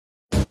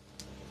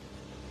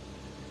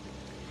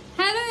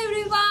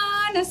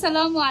Everyone,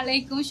 আসসালামু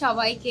আলাইকুম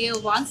সবাইকে।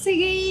 Once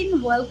again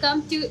welcome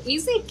to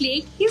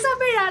Eziclick।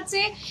 হিজাবের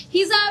আছে,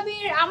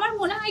 হিজাবের আমার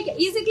মনে হয়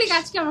Eziclick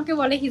আজকে আমাকে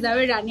বলে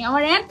হিজাবের রানী।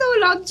 আমার এত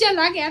লজ্জা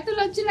লাগে, এত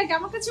লজ্জা লাগে।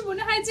 আমার কাছে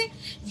মনে হয় যে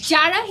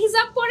যারা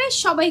হিজাব পরে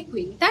সবাই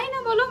কুইন, তাই না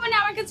বলো? মানে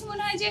আমার কাছে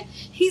মনে হয় যে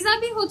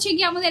হিজাবই হচ্ছে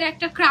কি আমাদের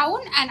একটা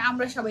ক্রাউন এন্ড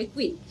আমরা সবাই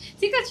কুইন,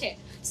 ঠিক আছে?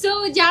 সো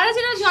যারা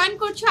যারা জয়েন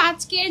করছো,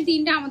 আজকের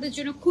দিনটা আমাদের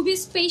জন্য খুবই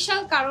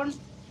স্পেশাল, কারণ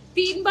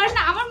তিনবার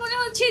না, আমার মনে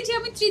হচ্ছে যে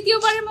আমি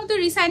তৃতীয়বারের মতো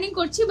রিসাইনিং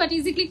করছি, বাট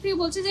Eziclick থেকে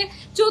বলছে যে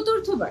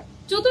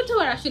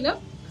চতুর্থবার আসলে।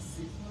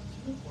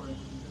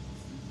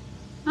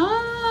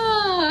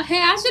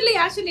 হ্যাঁ,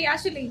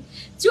 আসলে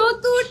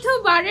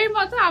চতুর্থবারের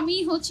মতো আমি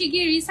হচ্ছে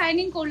গিয়ে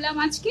রিসাইনিং করলাম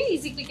আজকে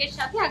Eziclick এর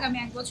সাথে। আগামী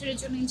 1 বছরের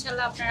জন্য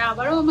ইনশাল্লাহ আপনারা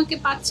আবারও আমাকে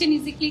পাচ্ছেন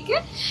Eziclick এ।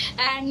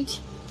 অ্যান্ড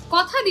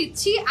কথা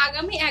দিচ্ছি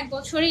আগামী 1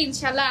 বছরে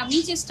ইনশাল্লাহ আমি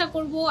চেষ্টা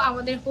করব,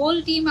 আমাদের হোল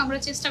টিম আমরা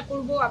চেষ্টা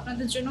করব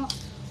আপনাদের জন্য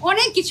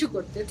অনেক কিছু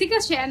করতে, ঠিক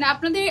আছে?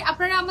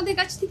 আপনারা আমাদের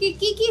কাছ থেকে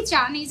কি কি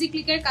চান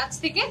Eziclick এর কাছ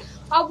থেকে,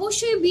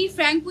 অবশ্যই be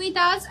frank with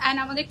us and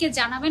আমাদেরকে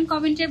জানাবেন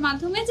কমেন্টের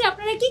মাধ্যমে যে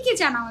আপনারা কি কি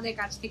চান আমাদের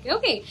কাছ থেকে,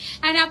 ওকে?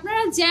 এন্ড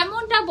আপনারা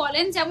যেমনটা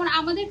বলেন, যেমন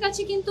আমাদের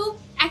কাছে কিন্তু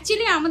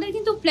অ্যাকচুয়ালি আমাদের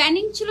কিন্তু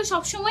প্ল্যানিং ছিল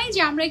সবসময়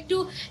যে আমরা একটু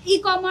ই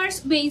কমার্স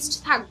বেসড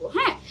থাকবো,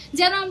 হ্যাঁ,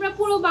 যেন আমরা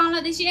পুরো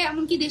বাংলাদেশে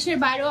এমনকি দেশের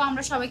বাইরেও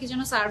আমরা সবাইকে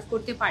যেন সার্ভ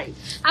করতে পারি।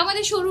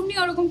 আমাদের শোরুম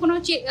নিয়ে ওরকম কোনো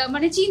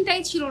মানে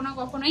চিন্তাই ছিল না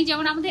কখনোই।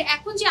 যেমন আমাদের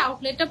এখন যে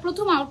আউটলেটটা,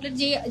 প্রথম আউটলেট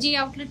যে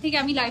আউটলেট থেকে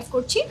আমি লাইভ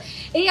করছি,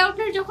 এই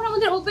আউটলেট যখন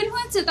আমাদের ওপেন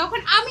হয়েছে তখন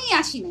আমি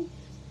আসি নাই,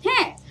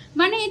 হ্যাঁ,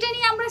 মানে এটা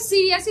নিয়ে আমরা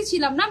সিরিয়াসই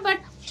ছিলাম না। বাট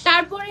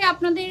তারপরে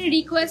আপনাদের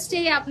রিকোয়েস্টে,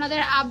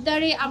 আপনাদের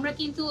আবদারে আমরা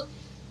কিন্তু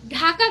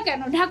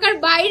ঢাকার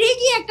বাইরে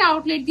গিয়ে একটা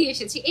আউটলেট দিয়ে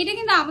এসেছি। এটা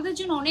কিন্তু আমাদের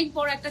জন্য অনেক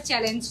বড় একটা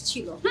চ্যালেঞ্জ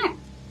ছিল, হ্যাঁ।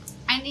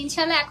 এন্ড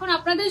ইনশাল্লাহ এখন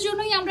আপনাদের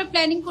জন্যই আমরা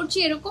প্ল্যানিং করছি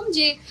এরকম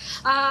যে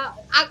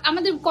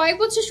আমাদের কয়েক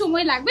বছর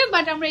সময় লাগবে,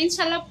 বাট আমরা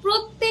ইনশাল্লাহ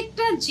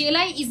প্রত্যেকটা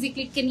জেলায়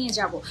Eziclickকে নিয়ে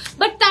যাব।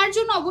 বাট তার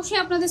জন্য অবশ্যই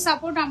আপনাদের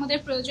সাপোর্ট আমাদের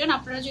প্রয়োজন।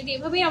 আপনারা যদি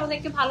এভাবেই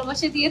আমাদেরকে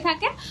ভালোবাসা দিয়ে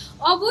থাকেন,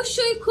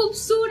 অবশ্যই খুব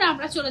সুন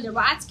আমরা চলে যাব।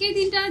 আজকের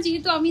দিনটা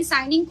যেহেতু আমি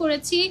সাইনিং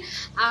করেছি,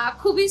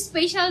 খুবই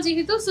স্পেশাল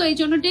যেহেতু, সো এই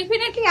জন্য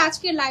ডেফিনেটলি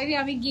আজকের লাইভে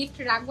আমি গিফট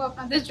রাখবো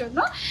আপনাদের জন্য।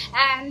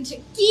 অ্যান্ড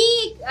কি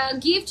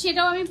গিফট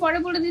সেটাও আমি পরে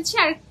বলে দিচ্ছি।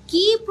 আর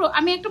কি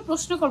আমি একটা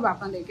প্রশ্ন করবো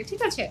আপনাদেরকে,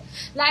 ঠিক আছে?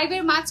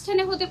 লাইভের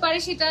মাঝখানে হতে পারে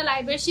সেটা,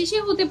 লাইভের শেষে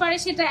হতে পারে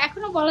সেটা,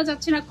 এখনো বলা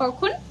যাচ্ছে না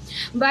কখন।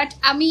 বাট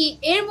আমি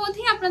এর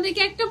মধ্যেই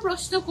আপনাদেরকে একটা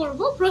প্রশ্ন করব।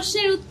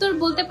 প্রশ্নের উত্তর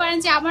বলতে পারেন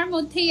যে আমার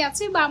মধ্যেই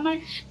আছে বা আমার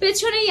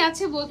পেছনেই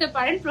আছে বলতে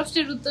পারেন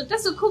প্রশ্নের উত্তরটা।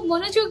 সো খুব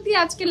মনোযোগ দিয়ে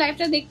আজকে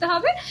লাইভটা দেখতে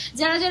হবে।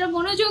 যারা যারা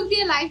মনোযোগ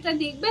দিয়ে লাইভটা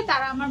দেখবে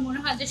তারা আমার মনে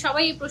হয় যে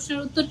সবাই এই প্রশ্নের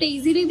উত্তরটা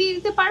ইজিলি দিয়ে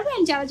দিতে পারবেন।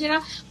 যারা যারা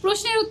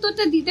প্রশ্নের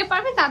উত্তরটা দিতে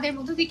পারবে তাদের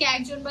মধ্যে থেকে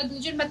 1 জন বা 2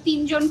 জন বা 3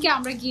 জনকে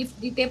আমরা গিফট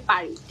দিতে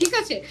পারি, ঠিক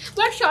আছে?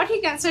 বাট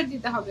সঠিক অ্যান্সার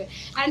দিতে হবে।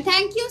 And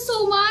thank you so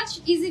much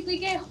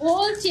Eziclick এর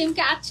হোল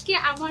টিমকে। আজকে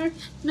আমার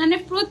মানে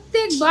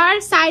প্রত্যেকবার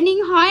সাইনিং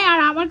হয় আর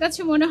আমার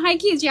কাছে মনে হয়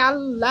কি যে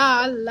আল্লাহ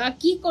আল্লাহ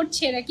কি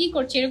করছে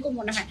এরকম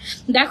মনে হয়।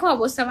 দেখো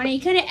অবস্থা, মানে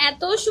এখানে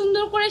এত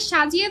সুন্দর করে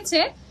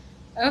সাজিয়েছে,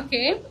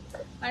 ওকে,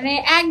 মানে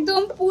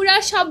একদম পুরা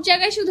সব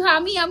জায়গায় শুধু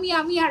আমি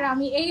আর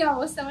আমি, এই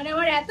অবস্থা। মানে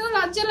আমার এত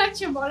লজ্জা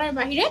লাগছে বলার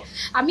বাহিরে।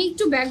 আমি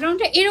একটু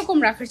ব্যাকগ্রাউন্ডটা এরকম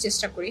রাখার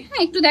চেষ্টা করি,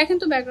 হ্যাঁ, একটু দেখেন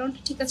তো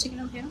ব্যাকগ্রাউন্ডটা ঠিক আছে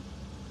কিনা ভাইয়া।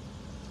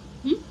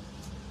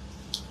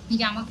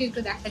 আমাকে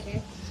একটু দেখা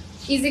যায়,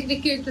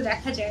 Eziclick একটু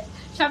দেখা যায়,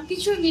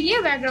 সবকিছু মিলিয়ে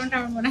ব্যাকগ্রাউন্ড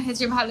আমার মনে হয়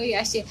যে ভালোই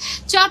আসে।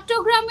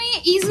 চট্টগ্রামে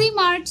ইজি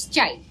মার্ট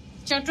চাই,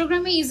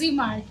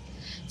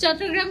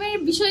 চট্টগ্রামের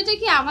বিষয়টা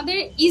কি, আমাদের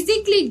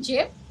Eziclick যে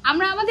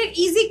আমরা আমাদের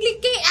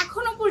Eziclickকে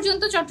এখনো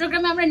পর্যন্ত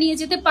চট্টগ্রামে আমরা নিয়ে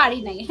যেতে পারি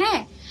নাই,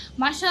 হ্যাঁ।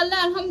 মাশাআল্লাহ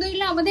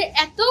আলহামদুলিল্লাহ আমাদের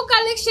এত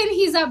কালেকশন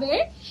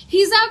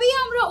হিজাবই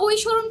আমরা ওই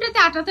শোরুমটাতে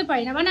আটাতে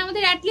পারি না। মানে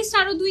আমাদের অ্যাটলিস্ট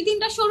আরো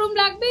 2-3টা শোরুম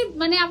লাগবে,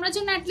 মানে আমরা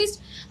যেন অ্যাটলিস্ট,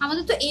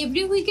 আমাদের তো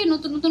এভরি উইকে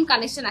নতুন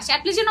কালেকশন আসে,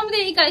 অ্যাটলিস্ট যেন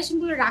আমাদের এই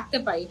কালেকশনগুলো রাখতে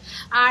পারি।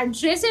 আর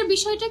ড্রেসের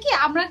বিষয়টা কি,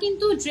 আমরা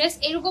কিন্তু ড্রেস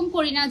এরকম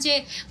করি না যে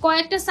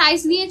কয়েকটা সাইজ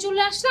নিয়ে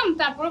চলে আসলাম,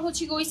 তারপর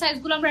হচ্ছে ওই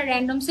সাইজগুলো আমরা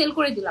র্যান্ডম সেল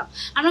করে দিলাম,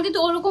 আমরা কিন্তু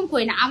ওরকম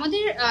করি না।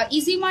 আমাদের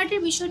ইজি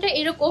মার্টের বিষয়টা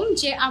এরকম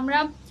যে আমরা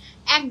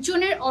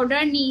একজনের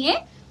অর্ডার নিয়ে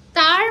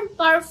তার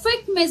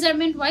পারফেক্ট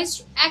মেজারমেন্ট ওয়াইজ,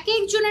 এক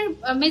একজনের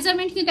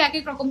মেজারমেন্ট কিন্তু এক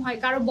এক রকম হয়,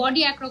 কারো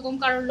বডি একরকম,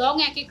 কারো লং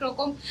এক এক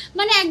রকম,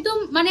 মানে একদম,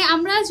 মানে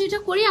আমরা যেটা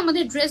করি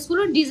আমাদের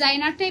ড্রেসগুলো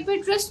ডিজাইনার টাইপের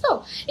ড্রেস, তো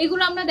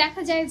এগুলো আমরা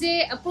দেখা যায় যে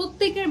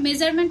প্রত্যেকের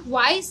মেজারমেন্ট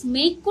ওয়াইজ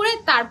মেক করে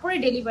তারপরে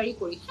ডেলিভারি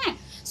করি, হ্যাঁ।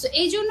 সো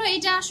এই জন্য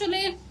এটা আসলে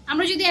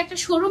আমরা যদি একটা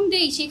শোরুম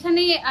দেই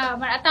সেখানে,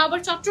 তা আবার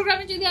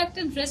চট্টগ্রামে যদি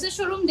একটা ড্রেসের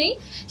শোরুম দেই,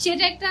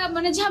 সেটা একটা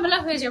মানে ঝামেলা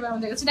হয়ে যাবে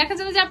আমাদের কাছে। দেখা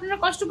যাবে যে আপনারা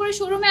কষ্ট করে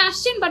শোরুমে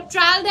আসছেন, বাট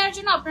ট্রায়াল দেওয়ার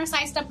জন্য আপনার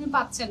সাইজটা আপনি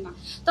পাচ্ছেন না,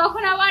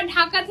 তখন আবার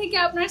ঢাকা থেকে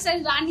আপনার সাইজ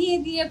বানিয়ে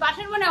দিয়ে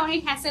পাঠান, মানে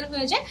অনেক হ্যাসেল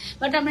হয়ে যায়।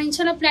 বাট আমরা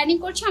ইনশাল্লাহ প্ল্যানিং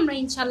করছি, আমরা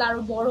ইনশাল্লাহ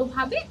আরো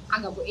বড়ভাবে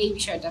আগাবো এই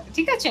বিষয়টাতে,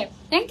 ঠিক আছে?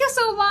 থ্যাংক ইউ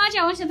সো মাচ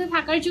আমার সাথে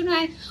থাকার জন্য,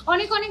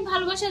 অনেক অনেক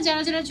ভালোবাসা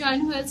যারা যারা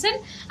জয়েন হয়েছেন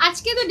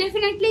আজকে। তো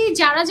ডেফিনেটলি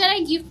যারা যারা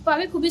গিফট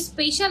পাবে, খুবই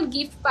স্পেশাল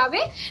গিফট পাবে।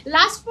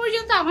 লাস্ট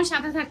পর্যন্ত আমার আমার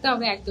সাথে থাকতে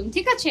হবে একদম,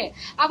 ঠিক আছে?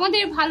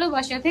 আমাদের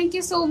ভালোবাসা, thank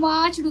you so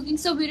much, looking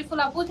so beautiful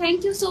আপু, থ্যাংক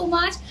ইউ সো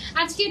মাচ।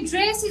 আজকে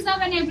ড্রেস হিসাব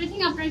এন্ড এভরিথিং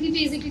আপনারা কিন্তু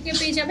ইজিক্লিকে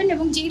পেয়ে যাবেন।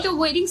 এবং যেহেতু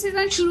ওয়েডিং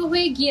সিজন শুরু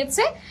হয়ে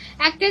গিয়েছে,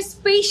 একটা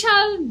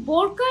স্পেশাল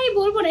বোরকাই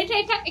বলবো না, এটা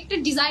একটা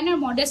ডিজাইনার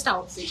মডেস্ট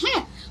আউটফিট।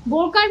 হ্যাঁ,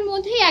 বোরকার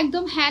মধ্যে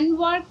একদম হ্যান্ড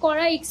ওয়ার্ক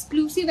করা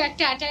এক্সক্লুসিভ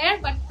একটা অ্যাটায়ার,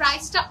 বাট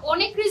প্রাইসটা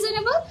অনেক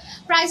রিজনেবল।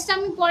 প্রাইসটা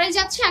আমি পরে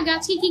যাচ্ছি, আগে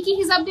আজকে কি কি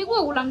হিসাব দেখবো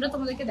ওগুলো আমরা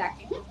তোমাদেরকে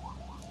দেখাই।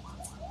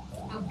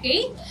 ওকে,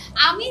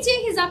 আমি যে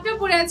হিজাবটা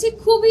পরে আছি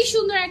খুবই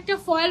সুন্দর একটা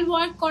ফয়েল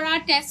ওয়ার্ক করা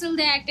ট্যাসেল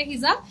দেয়া একটা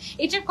হিজাব।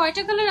 এটার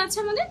কয়টা কালার আছে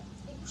আমাদের?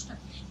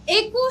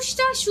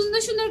 21টা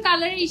সুন্দর সুন্দর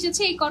কালারে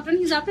এসেছে এই কটন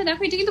হিজাবটা।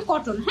 দেখো এটা কিন্তু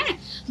কটন, হ্যাঁ,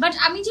 বাট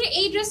আমি যে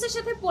এই ড্রেসটার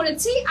সাথে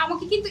পরেছি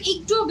আমাকে কিন্তু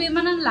একটুও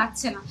বেমানান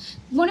লাগছে না,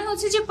 মনে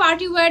হচ্ছে যে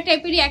পার্টি ওয়্যার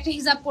টাইপেরই একটা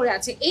হিজাব পরে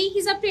আছে। এই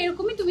হিজাবটা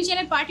এরকমই, তুমি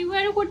চাইলে পার্টি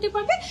ওয়্যারও করতে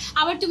পারবে,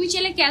 আবার তুমি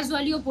চাইলে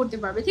ক্যাজুয়ালিও পরতে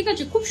পারবে, ঠিক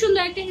আছে? খুব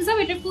সুন্দর একটা হিজাব।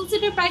 এটার ফুল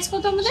সেটের প্রাইস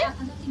কত আমাদের?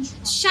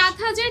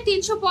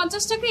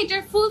 7350 টাকা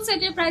এটার ফুল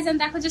সেটের প্রাইস। এন্ড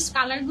দেখো জাস্ট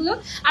কালার গুলো,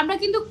 আমরা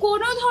কিন্তু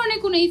কোনো ধরনের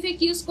কোনো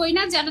ইফেক্ট ইউজ করি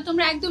না, যেন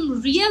তোমরা একদম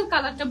রিয়েল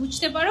কালারটা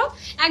বুঝতে পারো,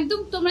 একদম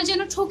তোমরা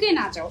যেন ঠকে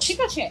না যাও, ঠিক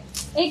আছে?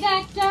 এটা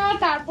একটা।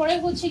 তারপরে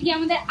হচ্ছে কি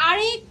আমাদের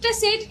আরেকটা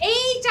সেট,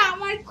 এইটা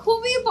আমার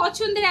খুবই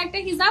পছন্দের একটা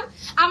হিজাব।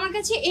 আমার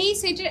কাছে এই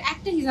সেটের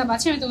একটা হিজাব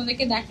আছে, আমি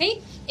তোমাদেরকে দেখাই।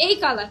 এই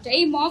কালারটা,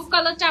 এই মভ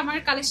কালারটা আমার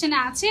কালেকশনে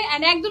আছে,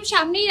 এন্ড একদম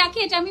সামনেই রাখি।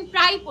 এটা আমি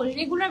প্রায় পরি,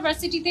 রেগুলার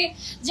ভার্সিটিতে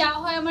যাওয়া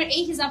হয় আমার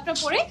এই হিজাবটা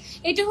পরে।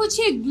 এটা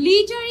হচ্ছে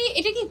গ্লিটারি,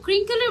 এটা কি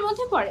ক্রিঙ্কলের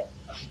মধ্যে পড়ে?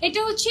 এটা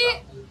হচ্ছে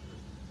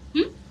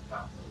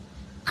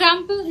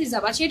ক্রাম্পল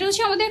হিজাব আছে। এটা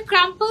হচ্ছে আমাদের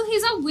ক্রাম্পল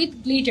হিজাব উইথ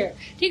গ্লিটার,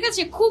 ঠিক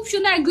আছে? খুব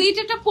সুন্দর।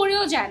 গ্লিটারটা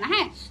পরেও যায় না,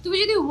 হ্যাঁ, তুমি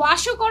যদি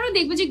ওয়াশও করো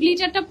দেখবে যে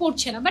গ্লিটারটা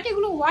পড়ছে না, বাট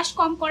এগুলো ওয়াশ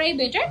কম করাই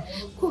বেটার।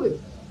 খুবই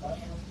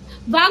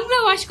বাংলা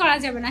ওয়াশ করা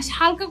যাবে না,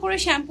 হালকা করে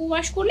শ্যাম্পু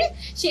ওয়াশ করলে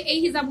সে এই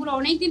হিজাবগুলো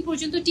অনেকদিন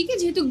পর্যন্ত টিকে,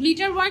 যেহেতু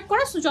গ্লিটার ওয়ার্ক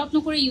করা, সো যত্ন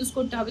করে ইউজ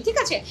করতে হবে, ঠিক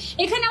আছে?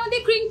 এখানে আমাদের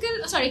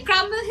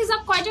ক্রাম্বল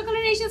হিজাব কয়টা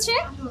কালারে এসেছে?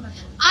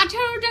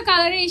 18টা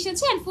কালারে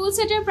এসেছে। আর ফুল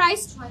সেটের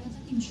প্রাইস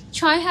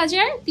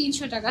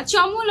 6300 টাকা।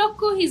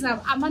 চমলক্ষ হিজাব।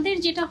 আমাদের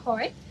যেটা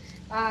হয়,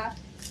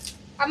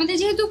 আমাদের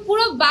যেহেতু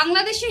পুরো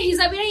বাংলাদেশের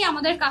হিজাবেরই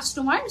আমাদের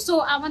কাস্টমার, সো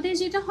আমাদের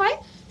যেটা হয়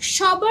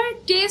সবার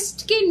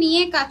টেস্টকে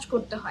নিয়ে কাজ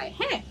করতে হয়।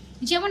 হ্যাঁ,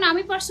 যেমন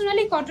আমি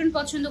পার্সোনালি কটন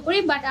পছন্দ করি,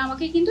 বাট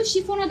আমাকে কিন্তু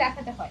শিফনও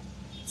দেখাতে হয়,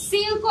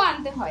 সিল্কও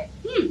আনতে হয়।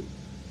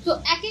 তো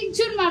এক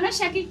একজন মানুষ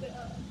এক এক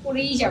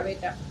করেই যাবে।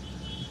 এটা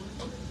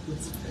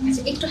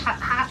একটু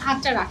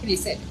হাতটা রাখেন এই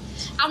সাইডে।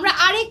 আমরা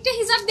আরেকটা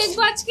হিজাব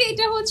দেখবো আজকে।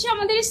 এটা হচ্ছে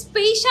আমাদের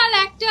স্পেশাল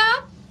একটা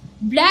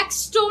ব্ল্যাক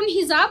স্টোন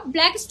হিজাব।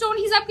 ব্ল্যাক স্টোন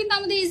হিজাব কিন্তু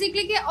আমাদের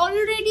ইজিক্লিকে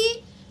অলরেডি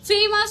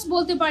ফেমাস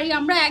বলতে পারি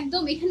আমরা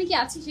একদম। এখানে কি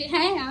আছে?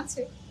 হ্যাঁ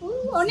আছে,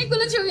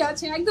 অনেকগুলো ছবি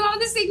আছে, একদম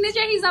আমাদের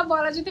সিগনেচার হিসাব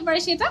বলা যেতে পারে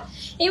সেটা।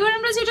 এবার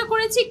আমরা যেটা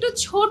করেছি একটু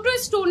ছোট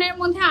স্টোনের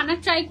মধ্যে আনার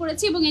ট্রাই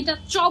করেছি, এবং এটা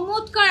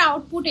চমৎকার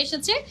আউটপুট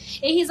এসেছে।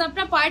 এই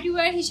হিসাবটা পার্টি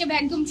ওয়্যার হিসেবে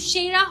একদম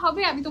সেরা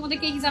হবে। আমি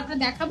তোমাদেরকে এই হিসাবটা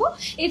দেখাবো।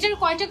 এটার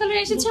কয়টা কালার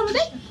এসেছে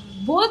আমাদের?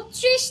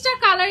 32টা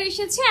কালার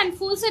এসেছে। অ্যান্ড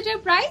ফুল সেটের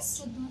প্রাইস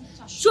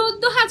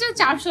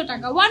 14,400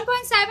 টাকা।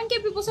 1.7K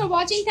people's are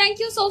watching, thank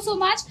you so so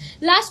much.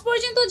 Last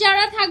পর্যন্ত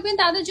যারা থাকবেন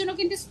তাদের জন্য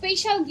কিন্তু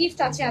স্পেশাল গিফট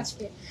আছে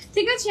আজকে,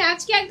 ঠিক আছে?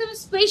 আজকে একদম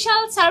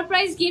স্পেশাল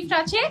সারপ্রাইজ গিফট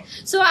আছে।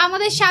 সো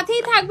আমাদের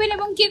সাথেই থাকবেন,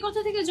 এবং কে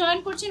কোথা থেকে জয়েন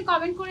করছেন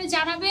কমেন্ট করে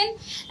জানাবেন।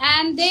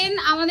 অ্যান্ড দেন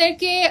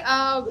আমাদেরকে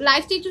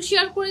লাইভটা একটু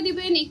শেয়ার করে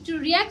দিবেন, একটু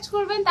রিয়াক্ট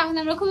করবেন, তাহলে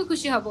আমরা খুবই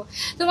খুশি হব।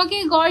 তোমাকে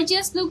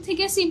গর্জিয়াস লুক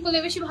থেকে সিম্পলে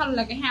বেশি ভালো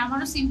লাগে? হ্যাঁ,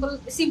 আমারও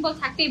সিম্পল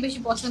থাকতেই বেশি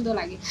পছন্দ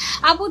লাগে।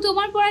 আপু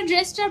তোমার পরা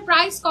ড্রেসটার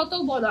প্রাইস কত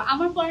বলো?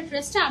 আমার পরা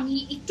ড্রেসটা আমি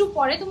একটু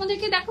পরে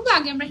তোমাদেরকে দেখাবো,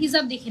 আগে আমরা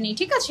হিজাব দেখে নিই,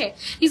 ঠিক আছে?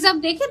 হিজাব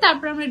দেখে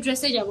তারপর আমরা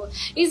ড্রেসে যাব।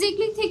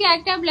 ইজিক্লিক থেকে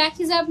একটা ব্ল্যাক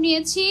হিজাব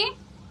নিয়েছি,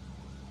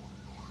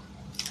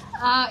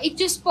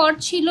 একটু স্পট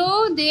ছিল,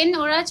 দেন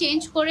ওরা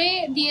চেঞ্জ করে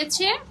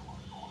দিয়েছে।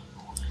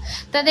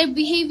 তাদের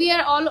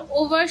বিহেভিয়ার অল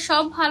ওভার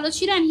সব ভালো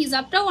ছিল, অ্যান্ড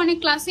হিজাবটাও অনেক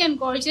ক্লাসি অ্যান্ড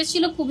গর্জিয়াস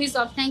ছিল, খুবই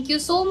soft. Thank you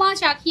so much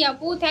আখি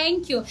আপু,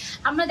 থ্যাংক ইউ।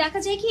 আমরা দেখা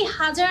যায় কি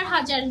হাজার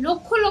হাজার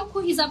লক্ষ লক্ষ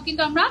হিজাব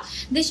কিন্তু আমরা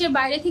দেশের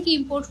বাইরে থেকে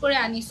ইম্পোর্ট করে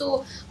আনি। সো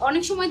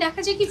অনেক সময়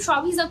দেখা যায় কি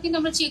সব হিজাব কিন্তু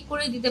আমরা চেক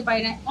করে দিতে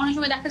পারি না। অনেক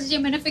সময় দেখা যায় যে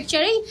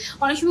ম্যানুফ্যাকচারেই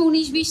অনেক সময়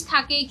 19-20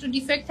 থাকে, একটু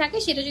ডিফেক্ট থাকে,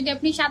 সেটা যদি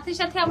আপনি সাথে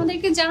সাথে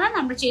আমাদেরকে জানান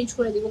আমরা চেঞ্জ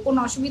করে দিব, কোনো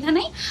অসুবিধা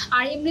নেই।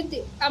 আর এমনিতে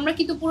আমরা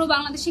কিন্তু পুরো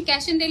বাংলাদেশে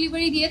ক্যাশ অন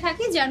ডেলিভারি দিয়ে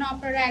থাকি, যেন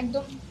আপনারা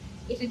একদম,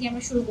 এটা দিয়ে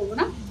আমরা শুরু করবো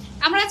না,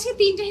 আমরা আজকে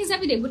 3টে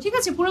হিসাবই দেখবো, ঠিক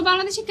আছে? পুরো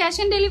বাংলাদেশে ক্যাশ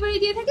অন ডেলিভারি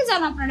দিয়ে থাকি,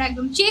 যেন আপনারা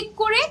একদম চেক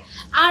করে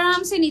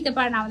আরামসে নিতে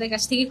পারেন আমাদের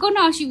কাছ থেকে, কোনো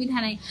অসুবিধা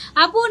নাই।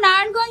 আপু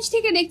নারায়ণগঞ্জ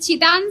থেকে দেখছি,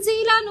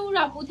 তানজিলা নূর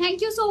আপু, thank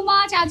you so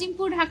much.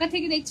 Azimpur Dhaka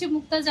থেকে দেখছে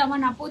মুক্তা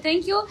জামান আপু,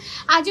 থ্যাংক ইউ।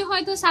 আজও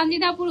হয়তো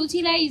সানজিদাপুর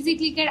উচিলায়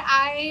ইজিক্লিকের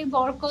আয়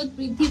বরকত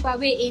বৃদ্ধি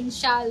পাবে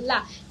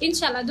ইনশাল্লাহ।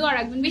 ইনশাল্লাহ দোয়া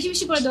রাখবেন, বেশি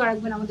বেশি করে দোয়া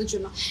রাখবেন আমাদের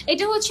জন্য।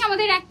 এটা হচ্ছে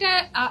আমাদের একটা,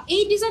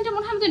 এই ডিজাইনটা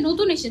মনে হয় আমাদের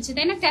নতুন এসেছে,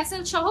 তাই না?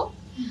 ট্যাসেল সহ।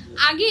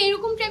 আগে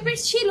এরকম টাইপের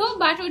ছিল,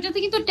 বাট ওইটাতে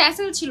কিন্তু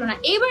ট্যাসেল ছিল না।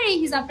 এবার এই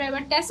হিসাবটা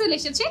এবার ট্যাসেল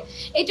এসেছে।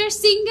 এটার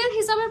সিঙ্গেল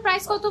হিসাবের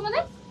প্রাইস কত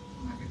আমাদের?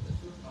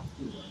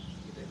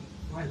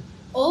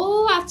 ও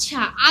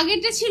আচ্ছা,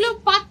 আগেরটা ছিল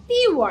পাতি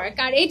ওয়ার্ক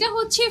আর এটা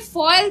হচ্ছে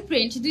ফয়েল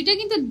প্রিন্ট। দুইটা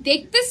কিন্তু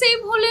দেখতে সেম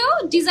হলেও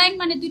ডিজাইন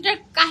মানে দুইটার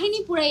কাহিনী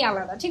পুরাই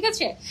আলাদা, ঠিক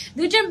আছে?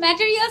 দুইটার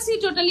ম্যাটেরিয়ালসই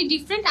টোটালি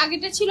ডিফারেন্ট।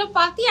 আগেরটা ছিল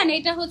পাতি আর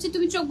এটা হচ্ছে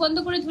তুমি চোখ বন্ধ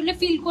করে ধরলে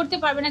ফিল করতে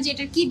পারবে না যে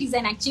এটার কি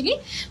ডিজাইন অ্যাকচুয়ালি।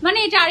 মানে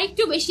এটা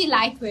আরেকটু বেশি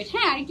লাইট ওয়েট,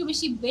 হ্যাঁ আরেকটু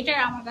বেশি বেটার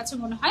আমার কাছে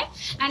মনে হয়।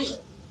 অ্যান্ড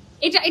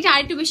এটা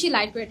আরেকটু বেশি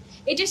লাইট ওয়েট।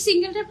 এটার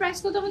সিঙ্গেলটার প্রাইস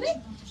কত আমাদের?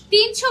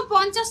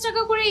 350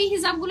 টাকা করে। এই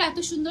হিজাবগুলো এত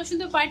সুন্দর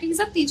সুন্দর পার্টি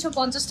হিজাব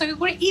 350 টাকা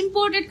করে।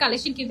 ইম্পোর্টেড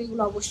কালেকশন কিন্তু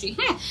এগুলো অবশ্যই,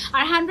 হ্যাঁ।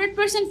 আর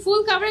 100% ফুল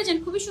কাভারেজ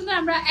এন্ড খুবই সুন্দর।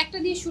 আমরা একটা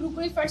দিয়ে শুরু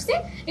করি ফার্স্টে।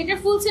 এটার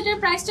ফুল সেটের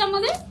প্রাইসটা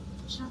আমাদের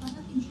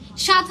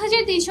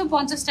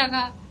 7350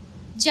 টাকা।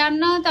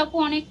 জান্নাত আপু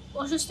অনেক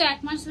অসুস্থ, 1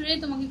 মাস ধরে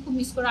তোমাকে খুব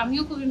মিস করি,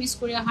 আমিও খুবই মিস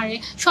করি। হারে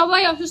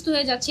সবাই অসুস্থ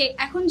হয়ে যাচ্ছে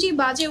এখন যে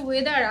বাজে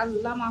ওয়েদার,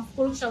 আল্লাহ মাফ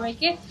করুক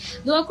সবাইকে।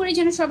 দোয়া করি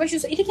যেন সবাই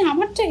সুস্থ। এটা কি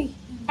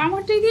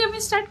আমারটাই দিয়ে আমি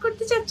স্টার্ট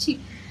করতে চাচ্ছি।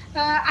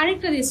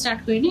 আরেকটা দিয়ে স্টার্ট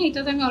করি না, এটা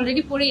তো আমি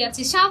অলরেডি পরেই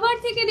আছি। সাভার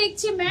থেকে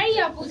দেখছি ম্যারি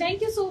আপু, থ্যাংক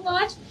ইউ সো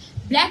মাচ।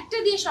 ব্ল্যাকটা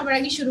দিয়ে সবার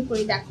আগে শুরু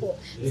করি। দেখো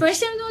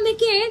ফার্স্ট আমি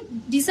তোমাদেরকে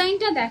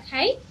ডিজাইনটা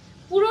দেখাই।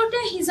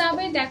 পুরোটা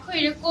হিসাবে দেখো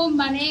এরকম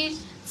মানে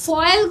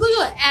ফয়েল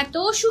গুলো এত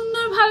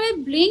সুন্দরভাবে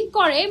ব্লিঙ্ক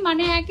করে,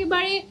 মানে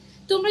একেবারে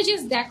তোমরা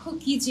জাস্ট দেখো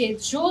কি যে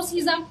জোস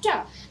হিজাবটা।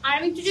 আর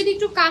আমি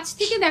একটু কাছ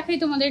থেকে দেখাই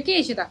তোমাদেরকে,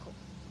 এসে দেখো,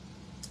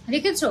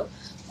 দেখেছো?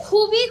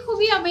 খুবই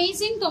খুবই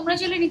অ্যামেজিং। তোমরা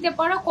চলে নিতে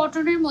পারো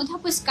কটনের মধ্যে।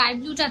 আপু স্কাই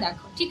ব্লুটা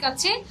দেখো, ঠিক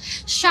আছে?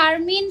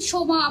 শারমিন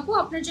সোমা আপু,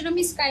 আপনার জন্য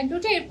আমি স্কাই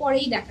ব্লুটা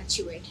এরপরেই দেখাচ্ছি।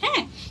 ওয়েট,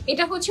 হ্যাঁ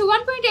এটা হচ্ছে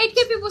 1.8K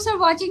people's are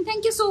watching,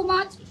 thank you so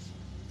much.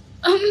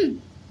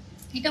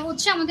 এটা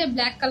হচ্ছে আমাদের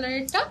ব্ল্যাক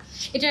কালারেরটা।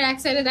 এটার এক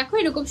সাইডে দেখো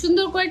এরকম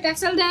সুন্দর করে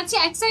ট্যাসেল দেওয়া আছে,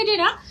 এক সাইডে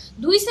না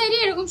দুই সাইডে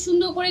এরকম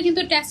সুন্দর করে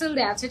কিন্তু ট্যাসেল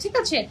দেওয়া আছে, ঠিক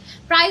আছে?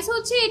 প্রাইস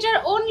হচ্ছে এটার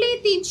অনলি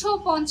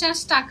 350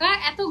 টাকা।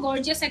 এত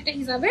গর্জিয়াস একটা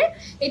হিসাবের।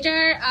 এটার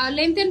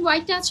লেন্থ এন্ড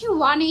ওয়াইডটা আছে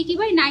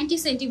 180/90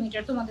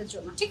 সেন্টিমিটার তোমাদের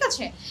জন্য, ঠিক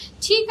আছে?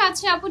 ঠিক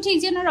আছে আপু, ঠিক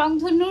যেন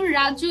রংধনুর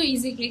Raju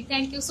ইজিক্লিক,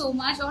 thank you so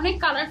much. অনেক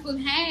কালারফুল,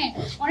 হ্যাঁ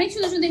অনেক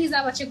সুন্দর সুন্দর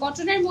হিসাব আছে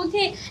কটনের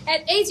মধ্যে।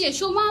 এই যে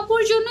সোমা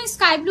আপুর জন্য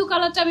স্কাই ব্লু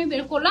কালারটা আমি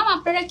বের করলাম।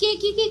 আপনারা কে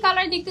কি কি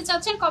কালার দেখতে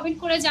চাচ্ছেন কমেন্ট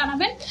করে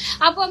জানাবেন।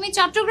 আপু আমি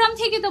চট্টগ্রাম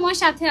থেকে তোমার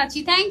সাথে আছি,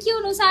 থ্যাংক ইউ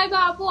নুসাইবা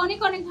আপু, অনেক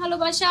অনেক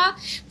ভালোবাসা।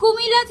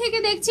 কুমিল্লা থেকে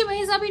দেখছি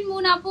মেহজাবিন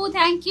মুন আপু,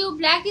 thank you.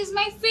 Black is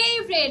my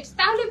favourite,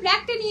 তাহলে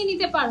ব্ল্যাকটা নিয়ে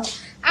নিতে পারো।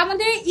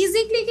 আমাদের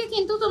ইজিক্লিকে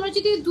কিন্তু তোমরা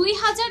যদি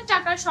 2000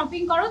 টাকার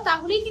শপিং করো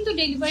তাহলেই কিন্তু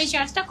ডেলিভারি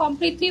চার্জটা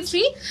কমপ্লিটলি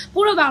ফ্রি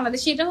পুরো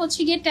বাংলাদেশে। এটা হচ্ছে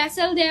গিয়ে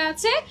ট্যাসেল দেওয়া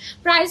আছে।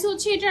 প্রাইস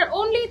হচ্ছে এটার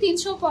অনলি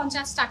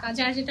 350 টাকা।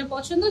 যার যেটা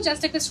পছন্দ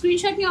জাস্ট একটা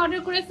স্ক্রিনশট নিয়ে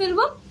অর্ডার করে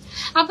ফেলবো।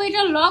 আপু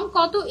এটা লং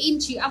কত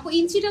ইঞ্চি? আপু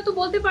ইঞ্চিটা তো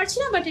বলতে পারছি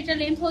না, বাট এটা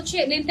লেন্থ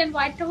এন্ড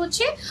ওয়াইডটা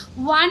হচ্ছে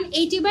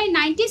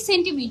 180/90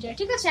 সেন্টিমিটার,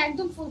 ঠিক আছে?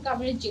 একদম ফুল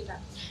কাভারেজ যেটা।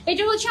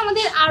 এটা হচ্ছে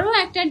আমাদের আরো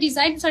একটা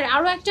ডিজাইন, সরি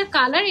আরো একটা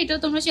কালার। এটা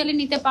তোমরা চাইলে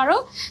নিতে পারো।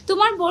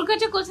 তোমার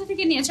বোরকাটা কোথা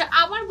থেকে নিয়েছো?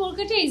 আমার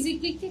বোরকাটা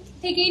ইজিক্লিক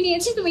থেকেই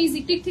নিয়েছি। তুমি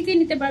ইজিক্লিক থেকে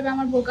নিতে পারবে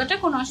আমার বোরকাটা,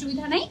 কোনো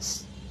অসুবিধা নাই।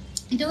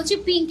 এটা হচ্ছে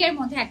পিঙ্কের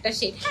মধ্যে একটা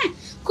শেড, হ্যাঁ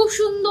খুব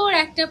সুন্দর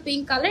একটা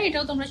পিঙ্ক কালার।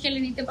 এটাও তোমরা চাইলে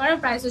নিতে পারো।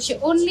 প্রাইস হচ্ছে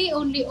অনলি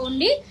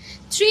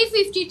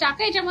 350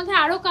 টাকা। এটার মধ্যে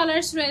আরো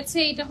কালার্স রয়েছে।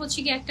 এটা হচ্ছে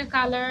কি একটা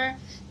কালার,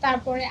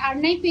 তারপরে আর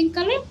নাই পিঙ্ক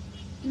কালার,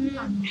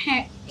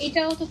 হ্যাঁ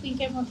এটাও তো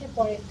পিঙ্কের মধ্যে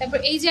পড়ে। তারপর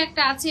এই যে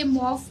একটা আছে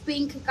মভ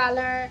পিঙ্ক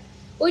কালার,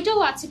 ওইটাও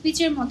আছে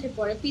পিচের মধ্যে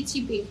পড়ে, পিচি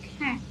পিঙ্ক।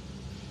 হ্যাঁ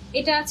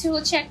এটা আছে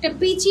হচ্ছে একটা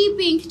পিচি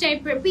পিঙ্ক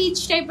টাইপের, পিচ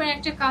টাইপের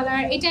একটা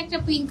কালার। এটা একটা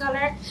পিঙ্ক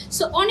কালার।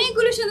 সো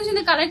অনেকগুলো সুন্দর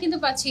সুন্দর কালার কিন্তু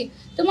পাচ্ছি।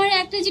 তোমার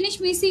একটা জিনিস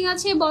মিসিং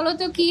আছে, বলো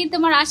তো কি?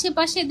 তোমার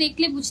আশেপাশে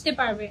দেখলে বুঝতে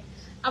পারবে।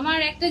 আমার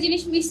একটা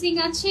জিনিস মিসিং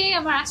আছে,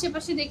 আমার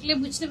আশেপাশে দেখলে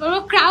বুঝতে পারবো।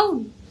 ক্রাউন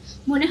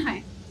মনে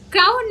হয়,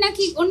 ক্রাউন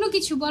নাকি অন্য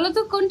কিছু? বলো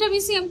তো কোনটা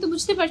মিসিং, আমি তো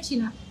বুঝতে পারছি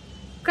না।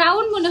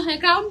 ক্রাউন মনে হয়,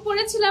 ক্রাউন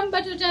পরেছিলাম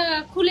বাট ওটা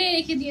খুলে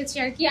রেখে দিয়েছি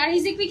আর কি। আর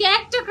ইজিক্লিকে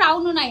একটা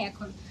ক্রাউনও নাই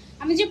এখন।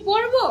 আমি যে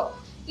পরবো,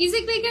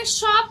 ইজিক্লিকের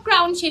সব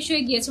ক্রাউন শেষ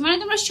হয়ে গিয়েছে, মানে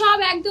তোমরা সব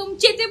একদম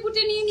চেটে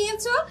পুটে নিয়ে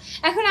নিয়েছো।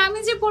 এখন আমি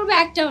যে পরবো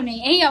একটাও নেই,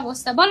 এই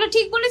অবস্থা। বলো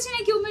ঠিক বলেছি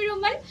নাকি উমির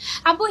রহমান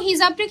আপু?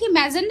 হিজাবটা কি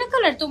ম্যাজেন্ডা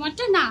কালার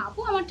তোমারটা? না আপু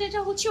আমারটা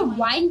এটা হচ্ছে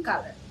ওয়াইন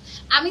কালার।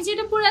 আমি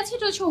যেটা পরে আছি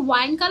এটা হচ্ছে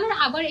ওয়াইন কালার,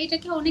 আবার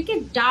এটাকে অনেকে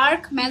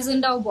ডার্ক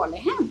ম্যাজেন্ডাও বলে।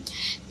 হ্যাঁ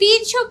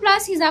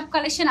 300+ হিজাব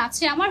কালেকশন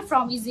আছে আমার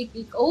from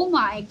ইজিক্লিক। O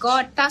my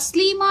god,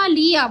 Taslima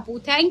লি আপু,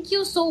 thank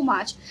you so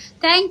much,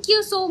 thank you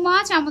so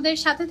much আমাদের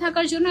সাথে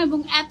থাকার জন্য এবং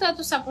এত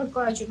সাপোর্ট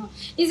করার জন্য।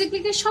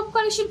 ইজিক্লিকের সব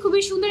কালেকশন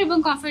খুবই সুন্দর এবং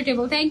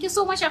comfortable. Thank you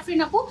so much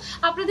Afrin আপু।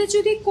 আপনাদের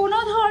যদি কোনো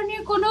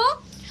ধরনের কোনো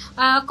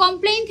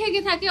কমপ্লেইন থেকে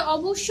থাকে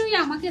অবশ্যই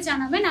আমাকে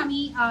জানাবেন, আমি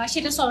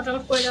সেটা সর্ট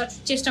আউট করে দেওয়ার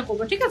চেষ্টা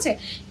করবো, ঠিক আছে?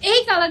 এই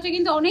কালারটা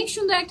কিন্তু অনেক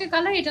সুন্দর একটা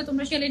কালার, এটা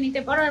তোমরা চাইলে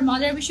নিতে পারো। আর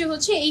মজার বিষয়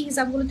হচ্ছে এই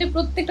হিসাবগুলোতে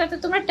প্রত্যেকটাতে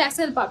তোমরা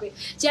ট্যাসেল পাবে।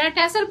 যারা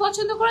ট্যাসেল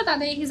পছন্দ করো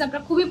তাদের এই হিসাবটা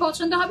খুবই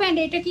পছন্দ হবে। অ্যান্ড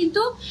এটা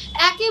কিন্তু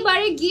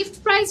একেবারে গিফট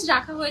প্রাইস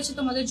রাখা হয়েছে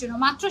তোমাদের জন্য,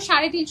 মাত্র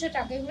 350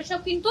 টাকা। এগুলো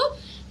সব কিন্তু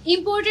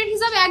ইম্পোর্টেড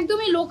হিসাব,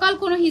 একদমই লোকাল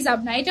কোনো হিসাব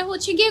না। এটা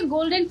হচ্ছে গিয়ে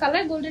গোল্ডেন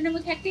কালার, গোল্ডেনের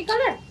মধ্যে একটি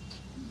কালার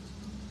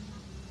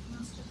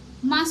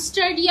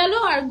মাস্টার্ড ইয়েলো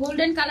আর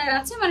গোল্ডেন কালার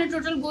আছে, মানে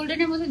টোটাল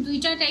গোল্ডেনের মধ্যে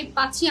দুইটা টাইপ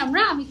পাচ্ছি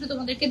আমরা। আমি একটু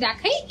তোমাদেরকে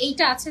দেখাই,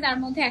 এইটা আছে তার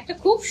মধ্যে একটা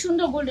খুব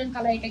সুন্দর গোল্ডেন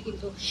কালার।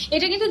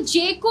 এটা কিন্তু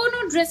যে কোনো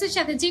ড্রেসের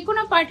সাথে, যে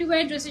কোনো পার্টি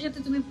ওয়্যার ড্রেসের সাথে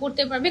তুমি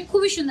পরতে পারবে,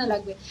 খুবই সুন্দর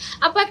লাগবে।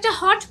 আপু একটা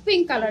হট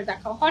পিঙ্ক কালার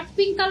দেখাও। হট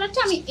পিঙ্ক কালারটা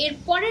আমি এর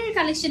পরের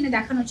কালেকশনে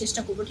দেখানোর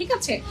চেষ্টা করবো, ঠিক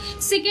আছে?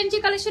 সেকেন্ড যে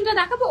কালেকশনটা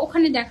দেখাবো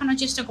ওখানে দেখানোর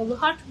চেষ্টা করবো।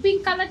 হট পিঙ্ক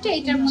কালারটা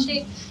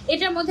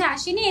এটার মধ্যে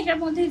আসেনি। এটার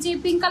মধ্যে যে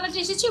পিঙ্ক কালারটা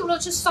এসেছে ওগুলো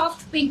হচ্ছে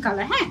সফট পিঙ্ক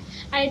কালার, হ্যাঁ।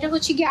 আর এটা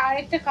হচ্ছে কি আর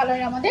একটা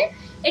কালার আমাদের,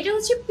 এটা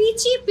হচ্ছে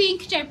পিচি পিঙ্ক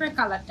টাইপের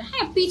কালারটা,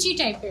 হ্যাঁ, পিচি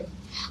টাইপের।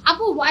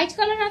 আপু হোয়াইট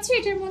কালার আছে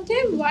এটার মধ্যে?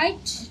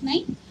 হোয়াইট নাই,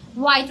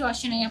 হোয়াইটও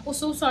আসে নাই আপু,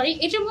 সো সরি।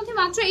 এটার মধ্যে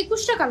মাত্র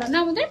 21টা কালার না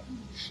আমাদের,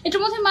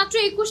 এটার মধ্যে মাত্র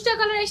 21টা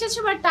কালার এসেছে,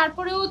 বাট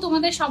তারপরেও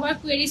তোমাদের সবার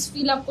কোয়েরিজ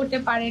ফিল আপ করতে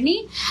পারেনি।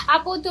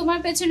 আপু তোমার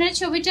পেছনের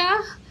ছবিটা,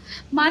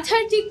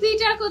 মাথার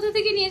টিকলিটা কোথা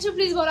থেকে নিয়েছো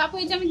প্লিজ বলো। আপু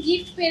এটা আমি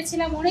গিফট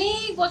পেয়েছিলাম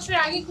অনেক বছর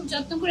আগে, খুব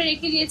যত্ন করে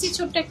রেখে দিয়েছি,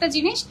 ছোট্ট একটা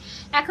জিনিস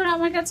এখন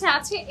আমার কাছে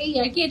আছে, এই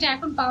আর কি। এটা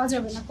এখন পাওয়া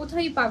যাবে না,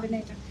 কোথায় পাবে না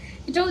এটা।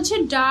 এটা হচ্ছে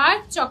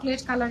ডার্ক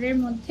চকলেট কালারের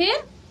মধ্যে,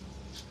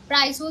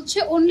 প্রাইস হচ্ছে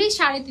অনলি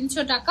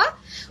 350 টাকা।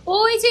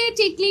 ওই যে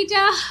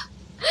টিকলিটা,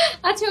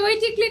 আচ্ছা ওই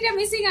টিকলিটা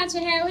মিসিং আছে,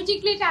 হ্যাঁ ওই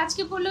টিকলিটা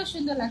আজকে পরলেও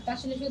সুন্দর লাগতো,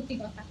 আসলে সত্যি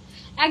কথা,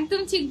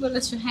 একদম ঠিক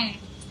বলেছো। হ্যাঁ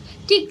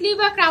টিকলি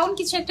বা ক্রাউন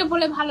কিছু একটা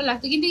বলে ভালো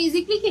লাগতো, কিন্তু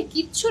ইজিক্লিকে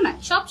কিচ্ছু নাই,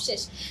 সব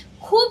শেষ।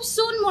 খুব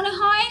সুন মনে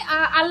হয়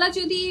আল্লাহ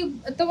যদি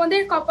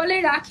তোমাদের কপালে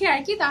রাখে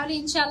আর কি, তাহলে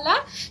ইনশাল্লাহ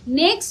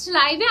নেক্সট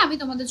লাইভে আমি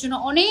তোমাদের জন্য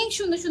অনেক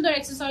সুন্দর সুন্দর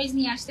অ্যাক্সেসরিজ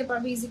নিয়ে আসতে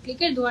পারবো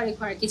ইজিক্লিকের দোয়া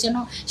রেখো আর কি, যেন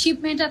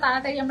শিপমেন্টটা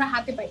তাড়াতাড়ি আমরা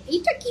হাতে পাই।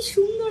 এইটা কি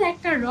সুন্দর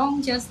একটা রং,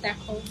 জাস্ট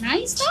দেখো,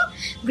 নাইস না?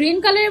 গ্রিন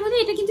কালারের মধ্যে,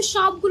 এটা কিন্তু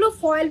সবগুলো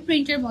ফয়েল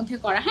প্রিন্টের মধ্যে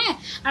করা, হ্যাঁ,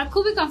 আর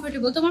খুবই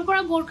কমফোর্টেবল। তোমার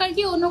পরা বোরকার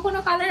কি অন্য কোনো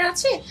কালার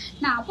আছে?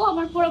 না আপু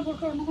আমার পরা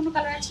বোরকার অন্য কোনো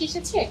কালার আছে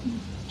এসেছে,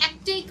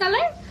 একটাই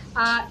কালার।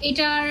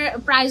 এটার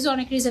প্রাইসও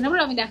অনেক রিজনেবল,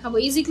 আমি দেখাবো।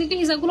 ইজিক্লিকের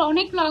হিজাবগুলো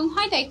অনেক লং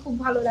হয়, তাই খুব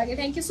ভালো লাগে।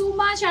 থ্যাংক ইউ সো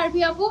মাচ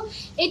আরবি আপু।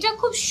 এটা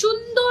খুব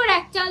সুন্দর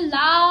একটা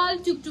লাল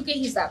টুকটুকে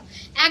হিজাব,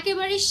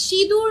 একেবারে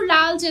সিঁদুর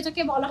লাল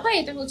যেটাকে বলা হয়,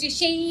 এটা হচ্ছে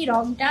সেই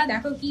রংটা।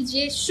 দেখো কি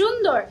যে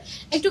সুন্দর,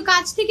 একটু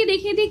কাছ থেকে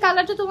দেখিয়ে দিই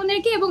কালারটা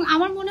তোমাদেরকে। এবং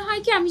আমার মনে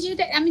হয় কি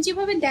আমি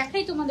যেভাবে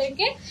দেখাই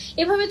তোমাদেরকে,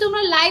 এভাবে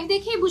তোমরা লাইভ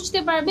দেখেই বুঝতে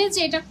পারবে যে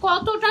এটা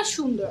কতটা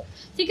সুন্দর,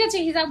 ঠিক আছে?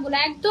 হিজাবগুলো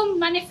একদম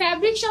মানে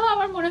ফ্যাব্রিক সহ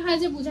আমার মনে হয়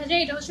যে বোঝা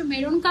যায়। এটা হচ্ছে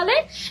মেরুন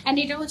কালার এন্ড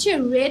এটা হচ্ছে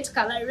রেড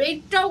কালার।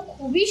 রেডটাও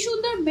খুবই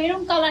সুন্দর,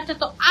 মেরুন কালারটা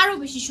তো আরো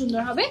বেশি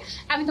সুন্দর হবে।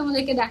 আমি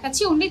তোমাদেরকে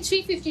দেখাচ্ছি, অনলি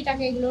 350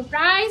 টাকা এগুলোর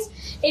প্রাইস।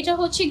 এটা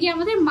হচ্ছে গিয়ে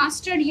আমাদের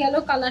মাস্টার্ড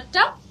ইয়েলো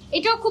কালারটা,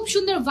 এটাও খুব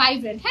সুন্দর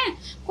ভাইব্রেন্ট। হ্যাঁ,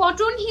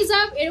 কটন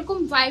হিজাব এরকম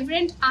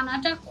ভাইব্রেন্ট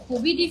আনাটা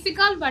খুবই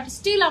ডিফিকাল্ট, বাট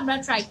স্টিল আমরা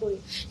ট্রাই করি।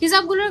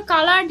 হিজাবগুলোর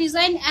কালার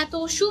ডিজাইন এত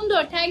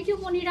সুন্দর। থ্যাংক ইউ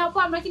মনিরা আপু।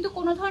 আমরা কিন্তু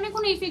কোনো ধরনের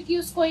কোনো ইফেক্ট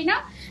ইউজ করি না,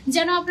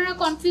 যেন আপনারা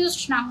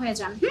কনফিউজড না হয়ে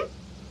যান।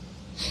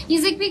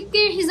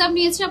 ইজিক্লিকের হিজাব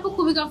নিয়েছি আপু,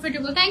 খুবই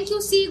comfortable. Thank you.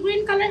 Sea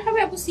green colour হবে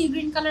আপু, সি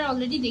গ্রিন কালার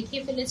অলরেডি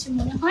দেখিয়ে ফেলেছি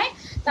মনে হয়,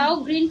 তাও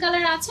গ্রিন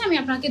কালার আছে, আমি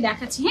আপনাকে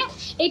দেখাচ্ছি। হ্যাঁ,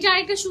 এটা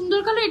আরেকটা সুন্দর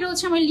কালার, এটা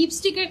হচ্ছে আমার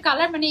লিপস্টিকের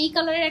কালার, মানে এই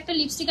কালারের একটা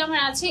লিপস্টিক আমার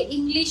আছে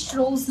ইংলিশ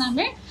রোজ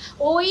নামের,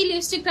 ওই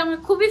লিপস্টিকটা আমার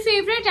খুবই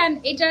ফেভারিট। অ্যান্ড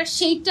এটার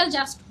শেডটা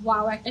জাস্ট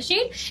ওয়াও একটা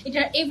শেড।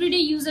 এটার এভরিডে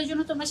ইউজের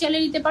জন্য তোমরা চাইলে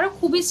নিতে পারো,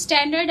 খুবই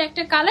স্ট্যান্ডার্ড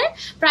একটা কালার।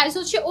 প্রাইস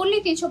হচ্ছে অনলি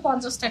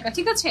 350 টাকা,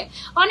 ঠিক আছে?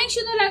 অনেক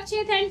সুন্দর লাগছে,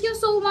 thank you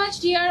so much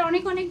dear,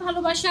 অনেক অনেক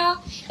ভালোবাসা।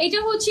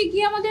 এটা হচ্ছে কি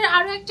আমাদের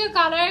আরো একটা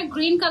কালার,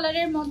 গ্রিন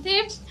কালারের মধ্যে,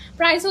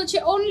 প্রাইস হচ্ছে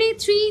অনলি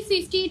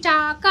 350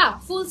 টাকা।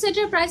 ফুল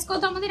সেটের প্রাইস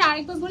কত আমাদের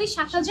আরেকবার বলি,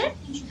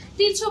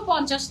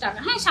 7350 টাকা।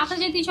 হ্যাঁ,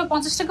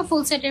 7350 টাকা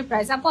ফুল সেটের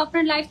প্রাইস। আপু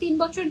আপনার লাইভ 3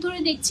 বছর ধরে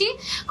দেখছি,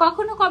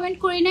 কখনো কমেন্ট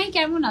করি নাই,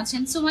 কেমন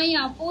আছেন? সুমাইয়া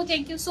আপু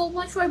thank you so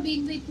much for being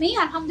with me.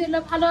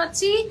 আলহামদুলিল্লাহ ভালো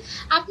আছি,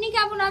 আপনি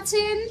কেমন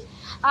আছেন?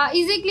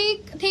 ইজিক্লিক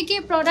থেকে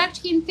প্রোডাক্ট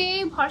কিনতে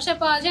ভরসা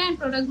পাওয়া যায়, এন্ড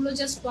প্রোডাক্টগুলো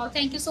just wow.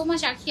 Thank you so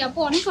much আখি আপু,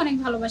 অনেক অনেক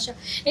ভালোবাসা।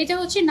 এটা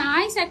হচ্ছে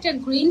নাইস একটা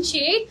গ্রিন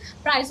শেড,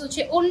 প্রাইস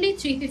হচ্ছে অনলি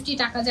 350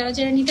 টাকা। যারা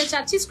যারা নিতে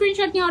চাচ্ছি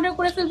স্ক্রিনশট নিয়ে অর্ডার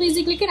করে ফেলবে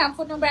ইজিক্লিকের নাম,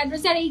 ফোন নাম্বার,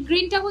 অ্যাড্রেস। আর এই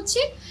গ্রিনটা হচ্ছে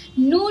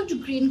নুড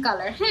গ্রিন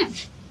কালার, হ্যাঁ,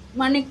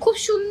 মানে খুব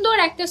সুন্দর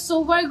একটা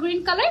সোভার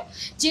গ্রিন কালার,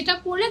 যেটা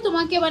পরলে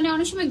তোমাকে মানে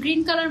অনেক সময়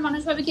গ্রিন কালার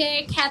মানুষ ভাবে কি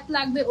খ্যাত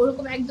লাগবে,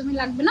 ওরকম একদমই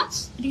লাগবে না।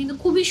 এটা কিন্তু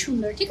খুবই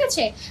সুন্দর, ঠিক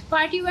আছে?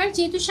 পার্টি ওয়্যার,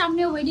 যেহেতু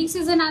সামনে ওয়েডিং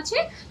সিজন আছে,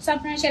 তো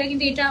আপনারা সেটা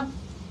কিন্তু এটা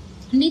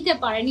নিতে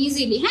পারেন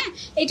ইজিলি। হ্যাঁ,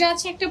 এটা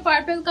আছে একটা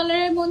পার্পল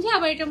কালারের মধ্যে,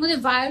 আবার এটার মধ্যে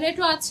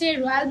ভায়োলেটও আছে,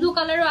 রয়্যাল ব্লু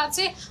কালারও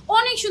আছে,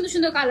 অনেক সুন্দর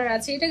সুন্দর কালার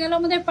আছে। এটা গেল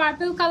আমাদের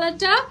পার্পল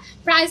কালারটা,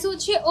 প্রাইস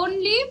হচ্ছে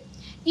অনলি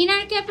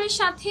ইনার ক্যাপের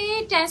সাথে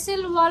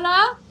ট্যাসেলওয়ালা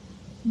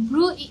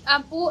ব্রু।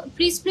 আপু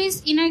প্লিজ প্লিজ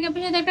ইনার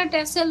ক্যাপের সাথে একটা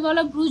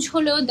ট্যাসেলওয়ালা ব্রুজ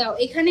হলেও দাও।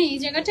 এখানে এই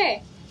জায়গাটায়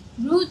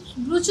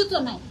ব্রুচও তো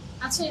নাই,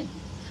 আছে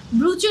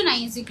ব্রুচও নাই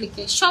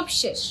ইজিক্লিকে, সব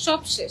শেষ,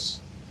 সব শেষ।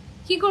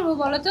 কি করবো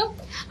বলো তো?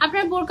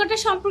 আপনার বোরকাটা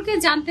সম্পর্কে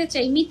জানতে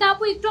চাই। মিতা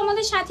আপু একটু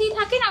আমাদের সাথেই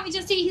থাকেন, আমি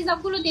জাস্ট এই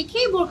হিজাবগুলো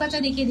দেখেই বোরকাটা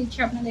দেখিয়ে দিচ্ছি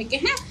আপনাদেরকে।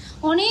 হ্যাঁ,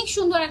 অনেক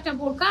সুন্দর একটা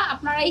বোরকা,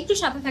 আপনারা একটু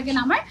সাথে থাকেন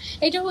আমার।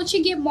 এটা হচ্ছে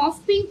গিয়ে মফ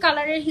পিঙ্ক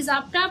কালারের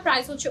হিজাবটা,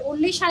 প্রাইস হচ্ছে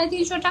অনলি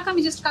 350 টাকা।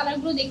 আমি জাস্ট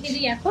কালারগুলো দেখিয়ে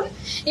দিই এখন।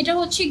 এটা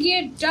হচ্ছে গিয়ে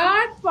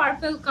ডার্ক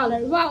পার্পল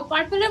কালার, ওয়াও,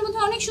 পার্পলের মধ্যে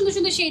অনেক সুন্দর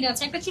সুন্দর শেড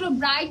আছে। একটা ছিল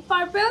ব্রাইট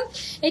পার্পল,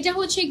 এটা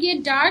হচ্ছে গিয়ে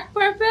ডার্ক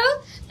পার্পল,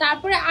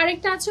 তারপরে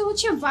আরেকটা আছে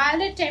হচ্ছে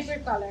ভায়োলেট টাইপের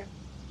কালার,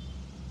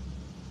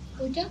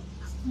 ওইটা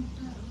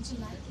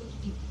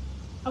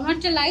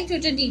আমারটা লাইট,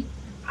 ওটা ডিপ,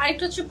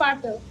 আরেকটা হচ্ছে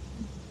পার্পল,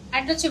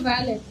 একটা হচ্ছে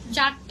ভায়োলেট।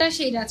 4টা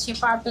শেড আছে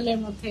পার্পলের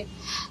মধ্যে।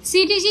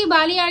 সিটিজি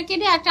বালি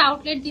আর্কেডে একটা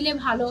আউটলেট দিলে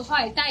ভালো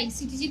হয়, তাই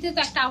সিটিজিতে তো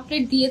একটা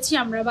আউটলেট দিয়েছি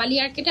আমরা, বালি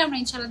আর্কেডে আমরা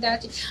ইনশাল্লাহ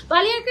দেওয়াচ্ছি।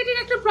 বালি আর্কেডের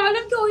একটা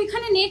প্রবলেম কি,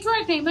 ওইখানে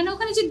নেটওয়ার্ক নেই, মানে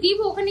ওখানে যে দিব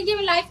ওখানে গিয়ে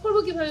আমি লাইভ করবো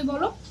কিভাবে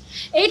বলো।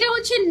 এটা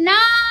হচ্ছে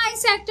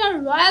নাইস একটা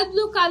রয়্যাল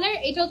ব্লু কালার,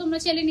 এটাও তোমরা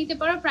চাইলে নিতে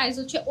পারো। প্রাইস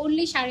হচ্ছে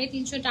অনলি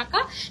 350 টাকা,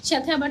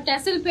 সাথে আবার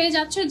ট্যাসেল পেয়ে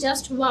যাচ্ছে।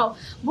 Just wow.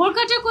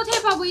 বোরকাটা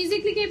কোথায় পাবো?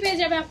 ইজিক্লিকে পেয়ে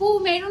যাবে আপু।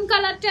 মেরুন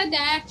কালারটা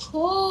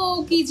দেখো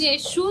কি যে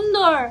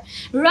সুন্দর।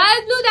 রয়্যাল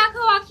ব্লু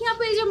দেখাও আখি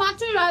আপু, এই যে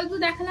মাত্র রয়্যাল ব্লু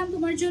দেখালাম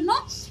তোমার জন্য।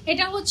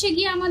 এটা হচ্ছে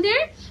গিয়ে আমাদের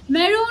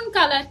মেরুন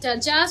কালারটা,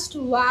 জাস্ট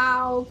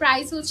ওয়াও।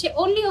 প্রাইস হচ্ছে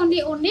অনলি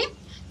অনলি অনলি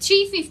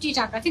 350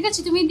 টাকা। ঠিক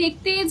আছে, তুমি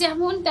দেখতে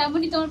যেমন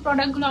তেমনই তোমার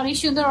প্রোডাক্টগুলো অনেক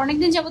সুন্দর।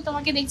 অনেকদিন যাবো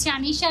তোমাকে দেখছি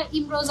আনিশা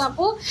ইমরোজ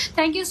আপু,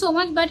 thank you so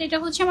much. But এটা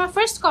হচ্ছে আমার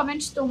ফার্স্ট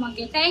কমেন্ট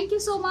তোমাকে, thank you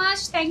so much,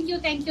 thank you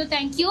thank you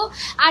thank you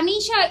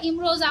Anisha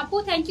Imroz আপু,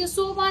 থ্যাংক ইউ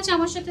সো মাচ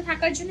আমার সাথে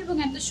থাকার জন্য এবং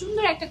এত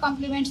সুন্দর একটা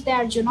কমপ্লিমেন্ট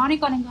দেওয়ার জন্য। অনেক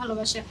অনেক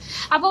ভালোবাসা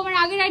আপু। আমার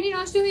আগের আইডি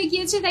নষ্ট হয়ে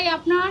গিয়েছে,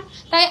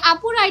 তাই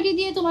আপুর আইডি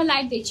দিয়ে তোমার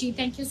লাইভ দেখছি।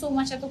 থ্যাংক ইউ সো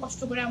মাচ এত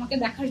কষ্ট করে আমাকে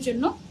দেখার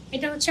জন্য।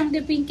 এটা হচ্ছে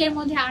আমাদের পিঙ্কের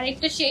মধ্যে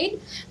আরেকটা শেড।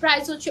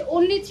 প্রাইস হচ্ছে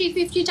অনলি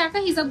 350 টাকা।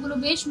 হিজাবগুলো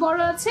বেশ বড়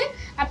আছে,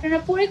 আপনারা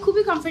পরে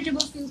খুবই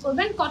কমফোর্টেবল ফিল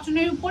করবেন।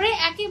 কটনের উপরে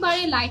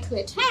একেবারে লাইট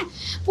ওয়েট। হ্যাঁ,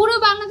 পুরো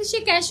বাংলাদেশে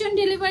ক্যাশ অন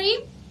ডেলিভারি।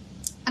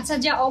 আচ্ছা,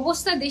 যা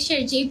অবস্থা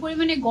দেশের, যেই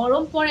পরিমাণে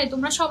গরম পড়ে,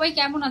 তোমরা সবাই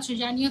কেমন আছো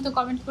জানিও তো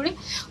কমেন্ট করে।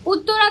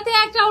 উত্তরাতে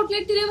একটা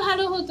আউটলেট দিলে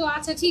ভালো হতো।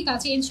 আচ্ছা ঠিক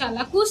আছে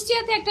ইনশাল্লাহ।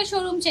 কুষ্টিয়াতে একটা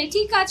শোরুম চাই।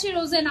 ঠিক আছে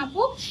রোজেন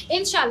আপু,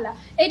 ইনশাল্লাহ।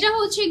 এটা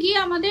হচ্ছে গিয়ে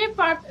আমাদের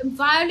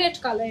ভায়োলেট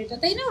কালার, এটা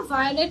তাই না,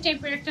 ভায়োলেট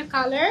টাইপের একটা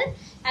কালার।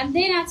 অ্যান্ড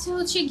দেন আছে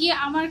হচ্ছে গিয়ে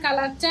আমার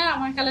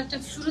কালারটা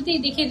শুরুতেই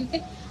দেখে দিতে।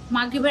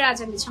 মাগরিবের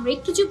আজান দিচ্ছে, আমরা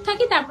একটু চুপ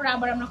থাকি, তারপর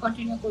আবার আমরা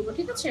কন্টিনিউ করবো।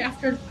 ঠিক আছে,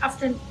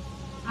 আফটার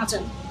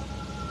আজান।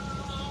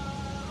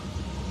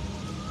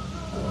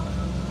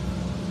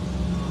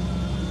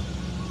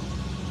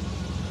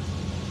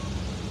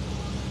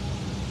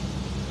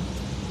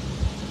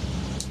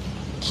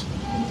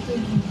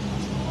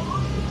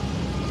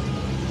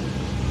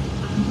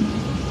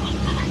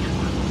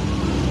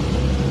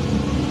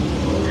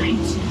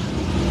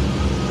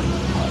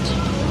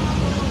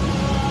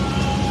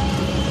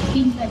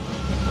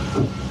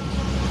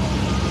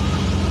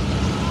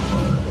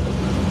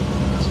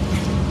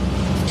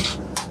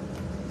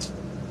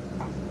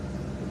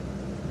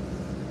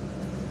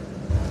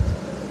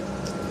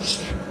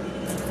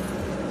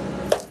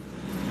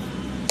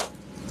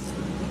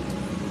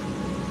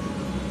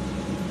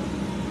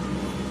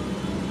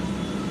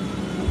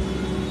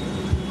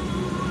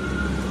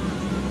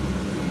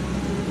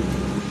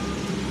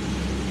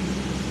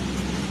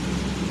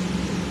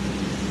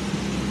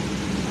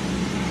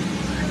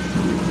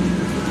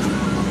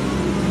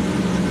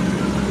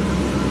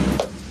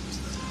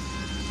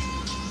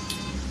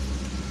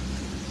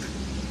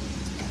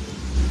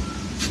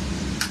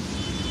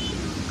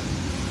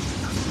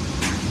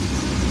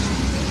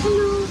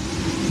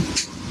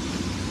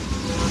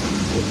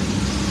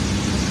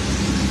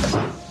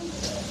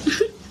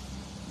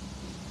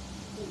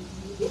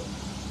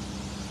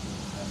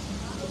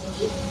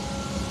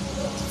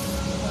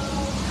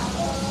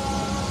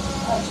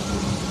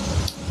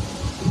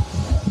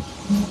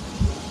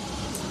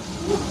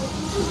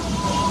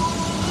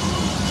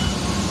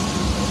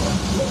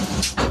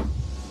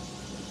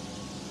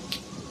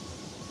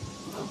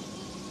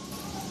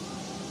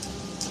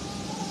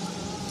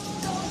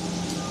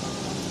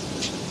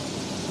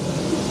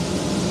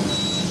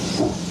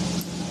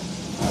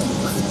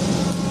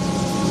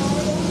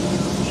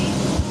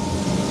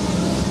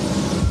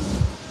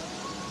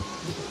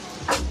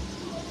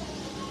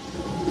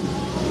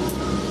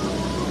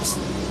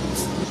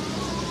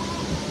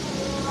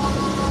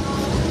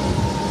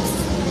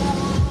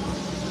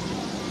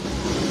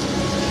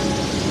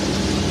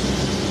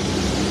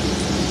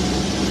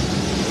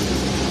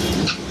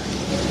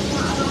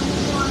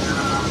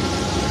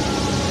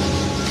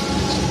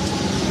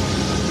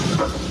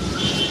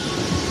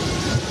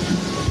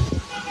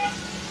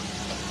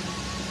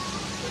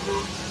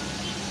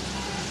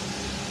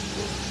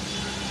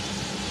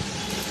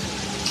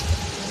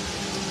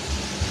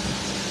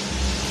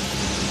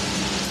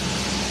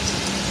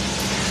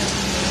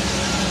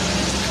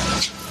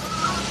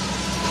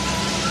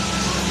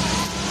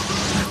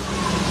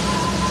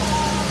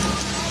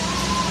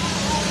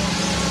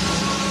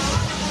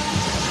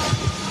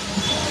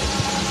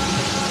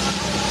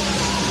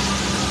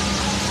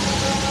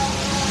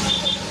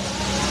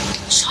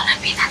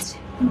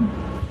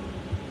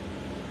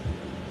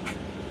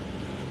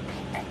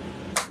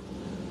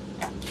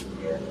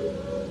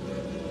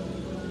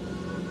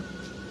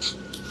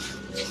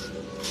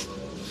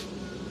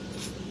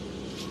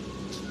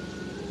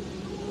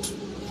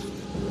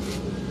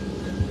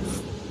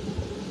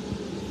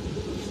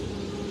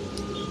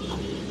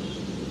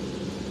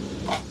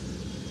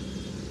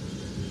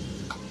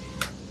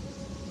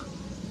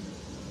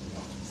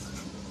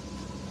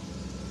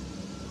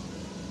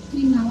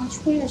 নামাজ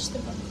পড়ে আসতে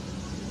পারো।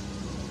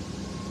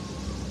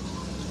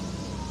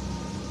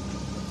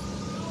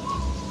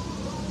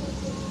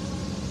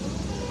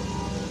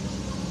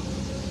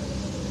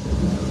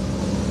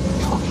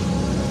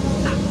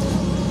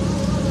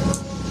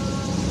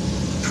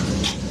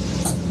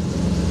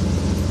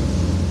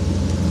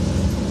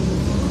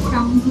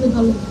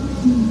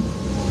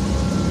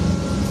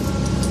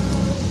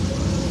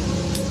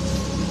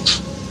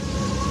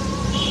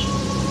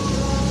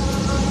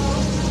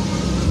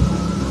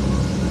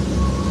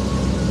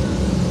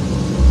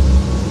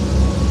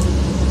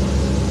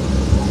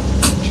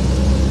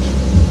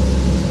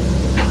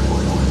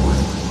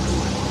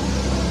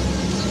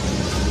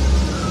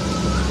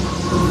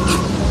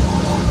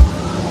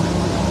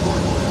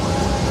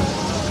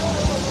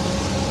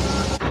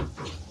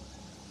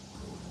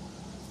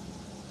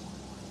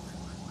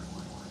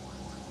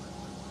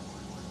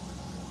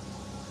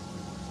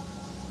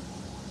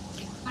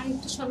 আর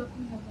একটু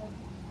সলক্ষণ হবে।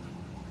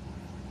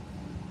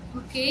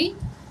 ওকে,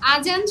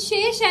 আজান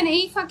শেষ। এন্ড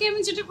এই ফাঁকে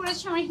আমি যেটা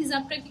করেছি আমার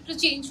হিজাবটাকে একটু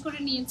চেঞ্জ করে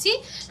নিয়েছি,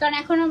 কারণ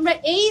এখন আমরা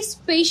এই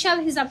স্পেশাল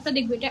হিজাবটা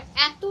দেখবো। এটা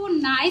এত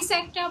নাইস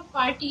একটা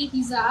পার্টি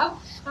হিজাব,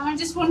 আমার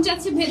জাস্ট মন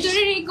চাচ্ছে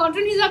ভেতরের এই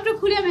কটন হিজাবটা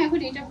খুলে আমি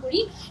এখন এটা পরি,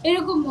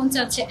 এরকম মন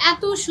চাচ্ছে।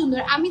 এত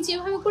সুন্দর, আমি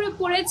যেভাবে করে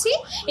পরেছি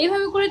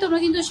এইভাবে করে তোমরা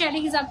কিন্তু শাড়ি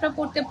হিজাবটা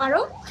পরতে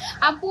পারো।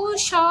 আপু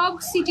সব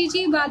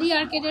সিটিজি বাড়ি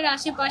আর্কেডের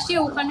আশেপাশে,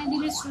 ওখানে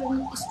দিলে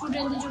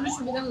স্টুডেন্টদের জন্য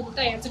সুবিধা হতো,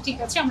 তাই আচ্ছা ঠিক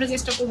আছে, আমরা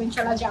চেষ্টা করবো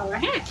ইনশাল্লাহ যাওয়ার।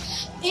 হ্যাঁ,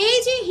 এই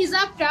যে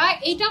হিজাবটা,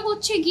 এটা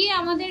হচ্ছে গিয়ে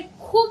আমাদের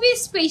খুবই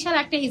স্পেশাল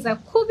একটা হিজাব,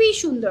 খুবই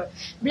সুন্দর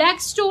ব্ল্যাক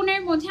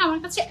স্টোনের মধ্যে। আমার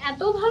কাছে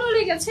এত ভালো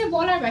লেগেছে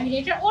বলার বাহিরে।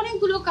 এটার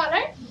অনেকগুলো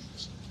কালার,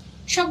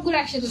 সবগুলো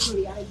একসাথে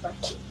করি আরেকবার।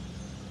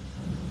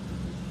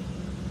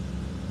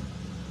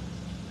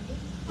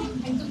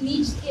 একদম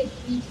নিচ দিয়ে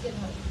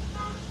ধরে।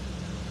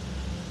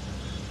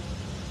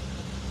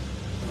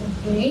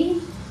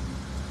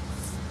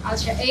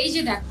 আচ্ছা, এই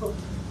যে দেখো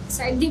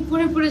সাইড দিয়ে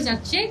পরে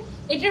যাচ্ছে।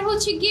 এটার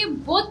হচ্ছে গিয়ে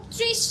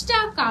 32টা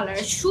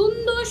কালার,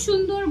 সুন্দর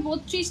সুন্দর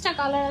 32টা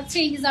কালার আছে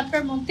এই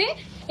হিজাবটার মধ্যে।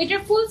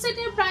 এটার ফুল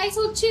সেটের প্রাইস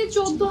হচ্ছে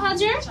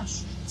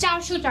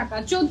 14,400 টাকা।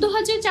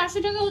 14,400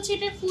 টাকা হচ্ছে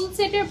এটার ফুল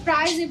সেটের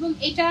প্রাইস। এবং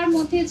এটার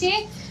মধ্যে যে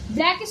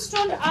ব্ল্যাক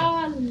স্টোন,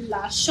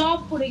 আল্লাহ সব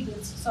পড়ে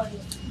গেছে, সরি।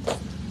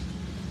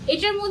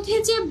 এটার মধ্যে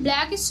যে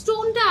ব্ল্যাক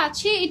স্টোনটা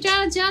আছে, এটা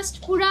জাস্ট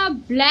পুরা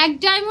ব্ল্যাক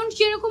ডায়মন্ড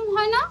যেরকম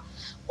হয় না,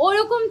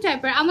 ওরকম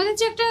টাইপের। আমাদের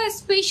যে একটা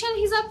স্পেশাল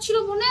হিজাব ছিল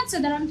মনে আছে,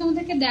 দাঁড়া আমি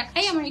তোমাদেরকে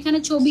দেখাই, আমার এখানে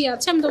ছবি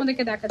আছে, আমি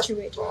তোমাদেরকে দেখাচ্ছি।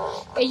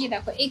 এই যে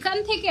দেখো, এখান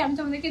থেকে আমি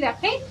তোমাদেরকে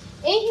দেখাই।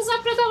 এই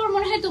হিজাবটা তো আমার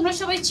মনে হয় তোমরা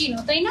সবাই চিনো,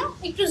 তাই না?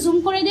 একটু জুম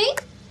করে দেই।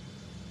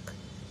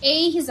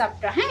 এই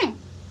হিজাবটা, হ্যাঁ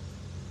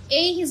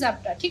এই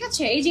হিজাবটা, ঠিক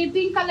আছে, এই যে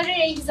পিঙ্ক কালারের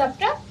এই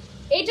হিজাবটা,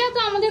 এটা তো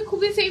আমাদের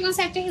খুবই ফেমাস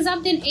একটা হিজাব।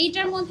 দেন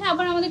এইটার মধ্যে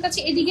আবার আমাদের কাছে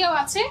এদিকেও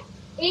আছে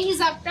এই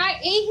হিজাবটা।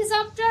 এই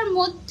হিজাবটার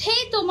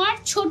মধ্যেই তোমার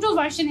ছোট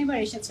ভার্সন এবার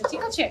এসেছে,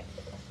 ঠিক আছে,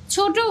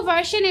 ছোট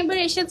ভার্সন এবার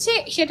এসেছে।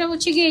 সেটা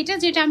হচ্ছে গিয়ে এটা,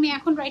 যেটা আমি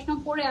এখন রাইট নাও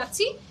পরে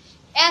আছি।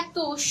 এত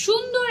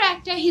সুন্দর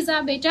একটা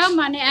হিজাব এটা,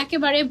 মানে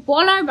একেবারে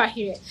বলার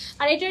বাহিরে।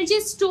 আর এটার যে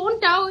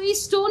স্টোনটা, ওই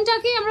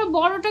স্টোনটাকে আমরা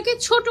বড়টাকে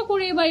ছোট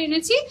করে এবার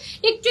এনেছি,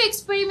 একটু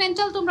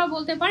এক্সপেরিমেন্টাল তোমরা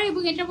বলতে পারো।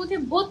 এবং এটার মধ্যে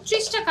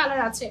 32টা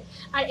কালার আছে।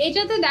 আর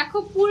এটাতে দেখো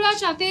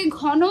পুরাটাতে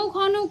ঘন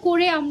ঘন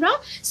করে আমরা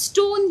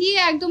স্টোন দিয়ে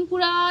একদম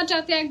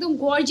পুরাটাতে একদম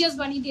গর্জিয়াস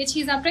বানিয়ে দিয়েছি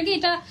হিজাবটাকে।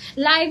 এটা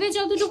লাইভে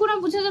যতটুকু না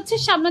বোঝা যাচ্ছে,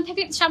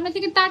 সামনে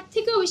থেকে তার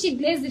থেকেও বেশি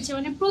গ্লেজ দিচ্ছে।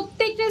 মানে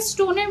প্রত্যেকটা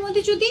স্টোনের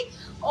মধ্যে যদি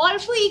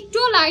অল্প একটু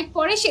লাইট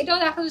পড়ে, সেটাও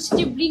দেখা যাচ্ছে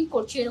যে ব্লিঙ্ক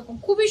করছে এরকম।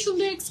 খুবই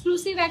সুন্দর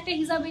এক্সক্লুসিভ একটা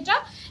হিজাব এটা,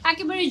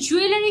 একেবারে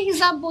জুয়েলারি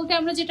হিজাব বলতে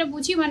আমরা যেটা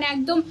বুঝি, মানে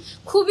একদম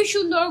খুবই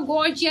সুন্দর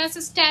গর্জিয়াস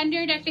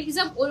স্ট্যান্ডার্ড একটা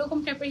হিজাব, ওরকম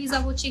টাইপের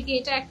হিজাব হচ্ছে কি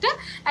এটা একটা।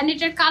 অ্যান্ড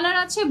এটার কালার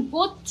আছে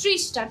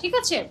 32টা, ঠিক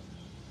আছে,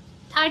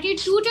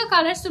 32টা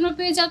কালার তোমরা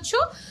পেয়ে যাচ্ছ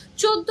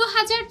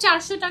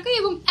 14,400 টাকা।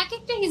 এবং এক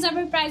একটা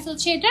হিজাবের প্রাইস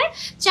হচ্ছে এটার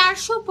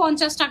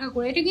 450 টাকা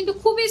করে। এটা কিন্তু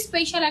খুবই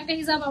স্পেশাল একটা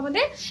হিজাব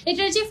আমাদের।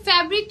 এটার যে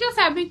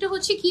ফ্যাব্রিকটা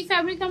হচ্ছে কি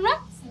ফ্যাব্রিক, আমরা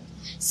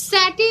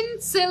স্যাটিন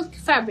সিল্ক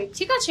ফ্যাব্রিক,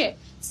 ঠিক আছে,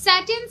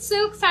 স্যাটিন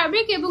সিল্ক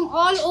ফ্যাব্রিক এবং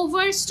অল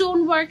ওভার স্টোন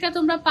ওয়ার্কটা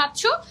তোমরা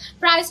পাচ্ছ।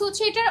 প্রাইস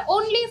হচ্ছে এটার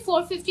অনলি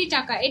 450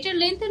 টাকা। এটার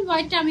লেন্থ এন্ড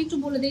ওয়াইডটা আমি একটু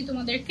বলে দিই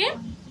তোমাদেরকে।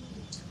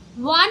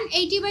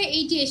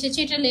 180/80 এসেছে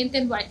এটা লেন্থ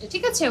এন্ড ওয়াইডটা,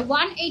 ঠিক আছে,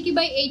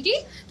 180/80।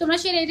 তোমরা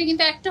সেটা এটা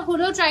কিন্তু একটা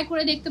হলেও ট্রাই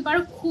করে দেখতে পারো,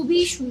 খুবই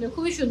সুন্দর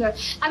খুবই সুন্দর।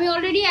 আমি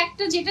অলরেডি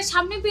একটা যেটা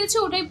সামনে পেয়েছি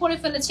ওটাই পরে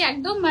ফেলেছি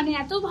একদম, মানে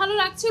এত ভালো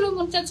লাগছিল,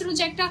 মন চাচ্ছিল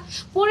যে একটা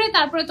পরে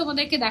তারপরে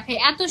তোমাদেরকে দেখাই,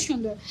 এত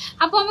সুন্দর।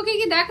 আপু আমাকে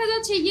কি দেখা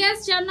যাচ্ছে? ইয়েস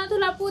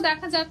জান্নাতুল আপু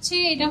দেখা যাচ্ছে।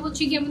 এটা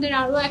হচ্ছে কি আমাদের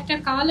আরো একটা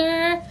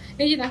কালার,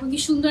 এই যে দেখো কি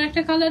সুন্দর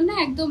একটা কালার না,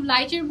 একদম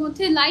লাইটের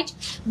মধ্যে লাইট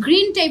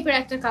গ্রিন টাইপের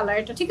একটা কালার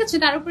এটা, ঠিক আছে,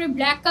 তার উপরে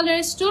ব্ল্যাক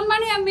কালারের স্টোন,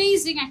 মানে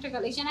অ্যামেজিং একটা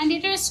কালেকশন। এন্ড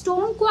এটার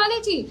স্টোন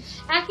কোয়ালিটি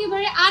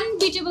একেবারে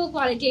আনবিটেবল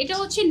কোয়ালিটি। এটা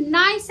হচ্ছে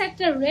নাইস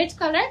একটা রেড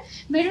কালার।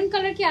 মেরুন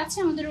কালার কি আছে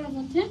আমাদের ওর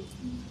মধ্যে?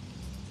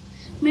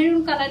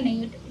 মেরুন কালার নেই,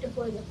 এটা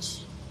পড়ে যাচ্ছে।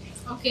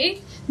 ওকে,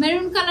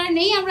 মেরুন কালার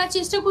নেই। আমরা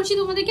চেষ্টা করছি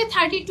তোমাদেরকে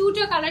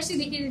 32টা কালার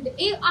দেখিয়ে দিতে।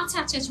 এই আচ্ছা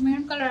আচ্ছা আচ্ছা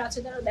মেরুন কালার আছে,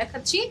 দাঁড়াও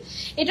দেখাচ্ছি।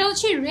 এটা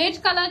হচ্ছে রেড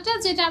কালারটা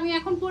যেটা আমি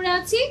এখন পরে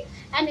আছি।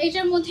 এন্ড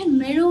এটার মধ্যে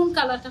মেরুন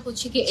কালারটা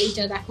হচ্ছে কি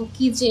এইটা, দেখো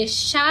কি যে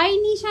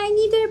শাইনি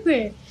শাইনি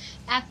টাইপের,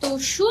 এত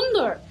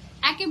সুন্দর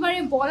একেবারে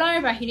বলার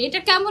বাহিরে। এটা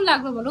কেমন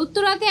লাগলো বলো?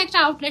 উত্তরাতে একটা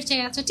আউটলেট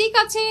চাই। আচ্ছা ঠিক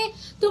আছে,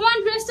 তোমার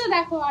ড্রেসটা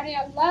দেখো। আরে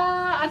আল্লাহ,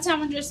 আচ্ছা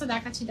আমার ড্রেসটা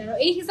দেখাচ্ছি, দাঁড়াও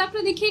এই হিসাবটা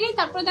দেখিয়ে নিই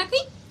তারপর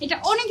দেখাই। এটা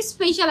অনেক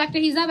স্পেশাল একটা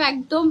হিজাব,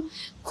 একদম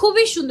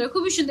খুবই সুন্দর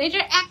খুবই সুন্দর।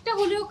 এটার একটা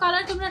হলেও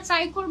কালার তোমরা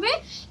ট্রাই করবে,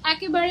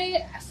 একেবারে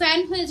ফ্যান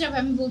হয়ে যাবে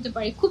আমি বলতে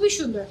পারি, খুবই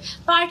সুন্দর।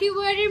 পার্টি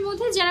ওয়ারের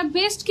মধ্যে যারা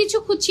বেস্ট কিছু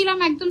খুঁজছিলাম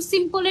একদম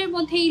সিম্পলের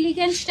মধ্যে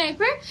এলিগেন্ট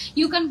টাইপের,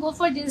 you can go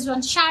for this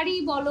one. Sari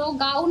বলো,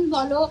 গাউন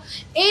বলো,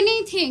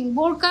 এনিথিং,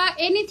 বোরকা,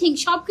 এনিথিং,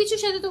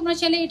 সবকিছুর সাথে তোমরা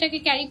চাইলে এটাকে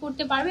ক্যারি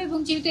করতে পারবে। এবং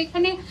যেহেতু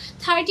এখানে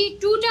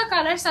 32টা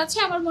কালার্স আছে,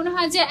 আমার মনে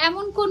হয় যে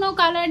এমন কোনো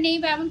কালার নেই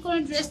বা এমন কোনো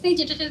ড্রেস নেই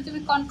যেটার সাথে তুমি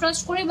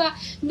কন্ট্রাস্ট করে বা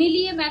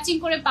মিলিয়ে ম্যাচিং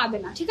করে পাবে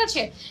না, ঠিক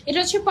আছে। এটা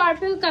হচ্ছে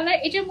পার্পল কালার,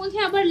 এটার মধ্যে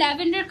আবার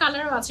ল্যাভেন্ডার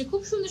কালারও আছে,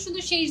 খুব সুন্দর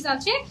সুন্দর শেডস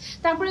আছে।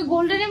 তারপরে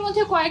গোল্ডেনের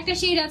মধ্যে কয়েকটা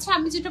শেড আছে।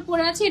 আমি যেটা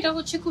পরে আছি এটা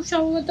হচ্ছে খুব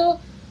সম্ভবত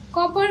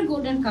কপার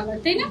গোল্ডেন কালার,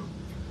 তাই না?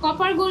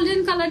 কপার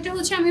গোল্ডেন কালারটা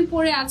হচ্ছে আমি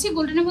পরে আছি,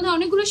 গোল্ডেনের মধ্যে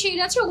অনেকগুলো শেড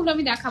আছে, ওগুলো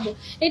আমি দেখাবো।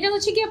 এটা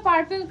হচ্ছে কি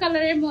পার্পল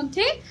কালারের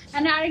মধ্যে,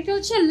 আর আরেকটা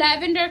হচ্ছে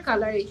ল্যাভেন্ডার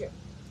কালার। এই যে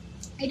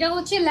এটা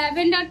হচ্ছে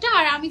ল্যাভেন্ডারটা,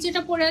 আর আমি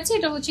যেটা পরে আছি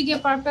এটা হচ্ছে গিয়ে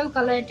পার্পল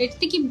কালার।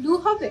 এটাতে কি ব্লু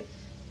হবে?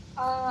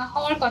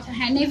 হওয়ার কথা,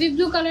 হ্যাঁ নেভি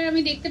ব্লু কালার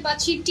আমি দেখতে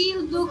পাচ্ছি, টিল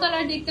ব্লু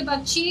কালার দেখতে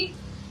পাচ্ছি,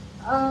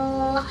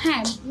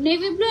 হ্যাঁ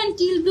navy blue and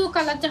teal blue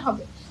কালারটা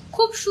হবে।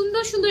 খুব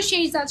সুন্দর সুন্দর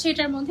শেডস আছে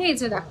এটার মধ্যে, এই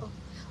যে দেখো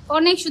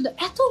অনেক সুন্দর,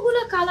 এতগুলো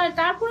কালার,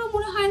 তারপরেও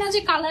মনে হয় না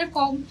যে কালার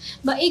কম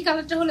বা এই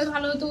কালারটা হলে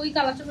ভালো হতো, ওই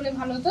কালারটা হলে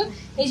ভালো হতো।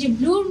 এই যে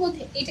ব্লুর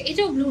মধ্যে,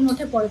 এটাও ব্লুর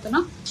মধ্যে পড়ে তো না,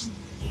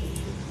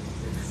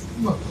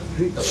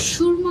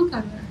 সুরমা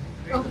কালার,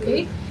 ওকে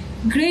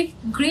গ্রে,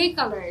 গ্রে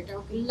কালার এটা,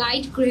 ওকে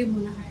লাইট গ্রে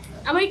মনে হয়,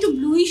 আবার একটু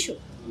ব্লুইশও,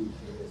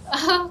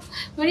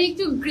 মানে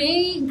একটু গ্রে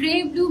গ্রে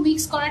ব্লু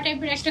মিক্স করা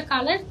টাইপের একটা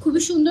কালার,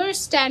 খুবই সুন্দর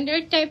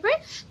স্ট্যান্ডার্ড টাইপের,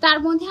 তার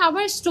মধ্যে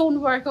আবার স্টোন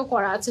ওয়ার্কও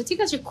করা আছে, ঠিক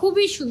আছে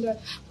খুবই সুন্দর।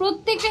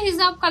 প্রত্যেকটা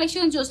হিজাব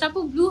কালেকশন জোস্ট। আপু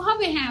ব্লু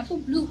হবে? হ্যাঁ আপু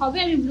ব্লু হবে,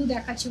 আমি ব্লু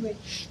দেখাচ্ছি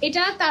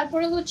এটা।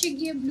 তারপরে হচ্ছে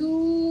গিয়ে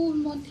ব্লুর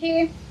মধ্যে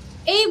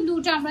এই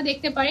ব্লুটা আমরা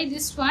দেখতে পারি,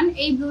 দিস ওয়ান,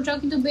 এই ব্লুটাও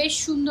কিন্তু বেশ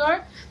সুন্দর,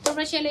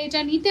 তোমরা চাইলে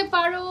এটা নিতে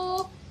পারো।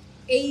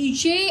 এই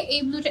যে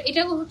এই ব্লুটা,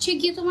 এটা হচ্ছে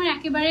গিয়ে তোমার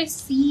একেবারে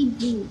সি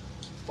ব্লু,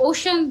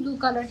 ওশান ব্লু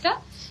কালারটা,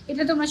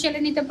 এটা তোমরা চাইলে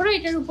নিতে পারো।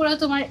 এটার উপরেও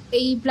তোমার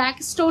এই ব্ল্যাক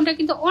স্টোনটা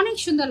কিন্তু অনেক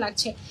সুন্দর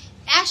লাগছে।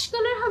 অ্যাশ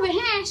কালার হবে?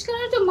 হ্যাঁ অ্যাশ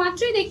কালার তো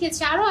মাত্রই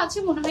দেখিয়েছি, আরো আছে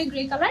মনে হয়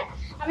গ্রে কালার,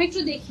 আমি একটু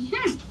দেখি।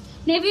 হ্যাঁ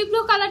নেভি ব্লু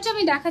কালারটা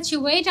আমি দেখাচ্ছি,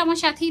 ওয়েট আমার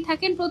সাথেই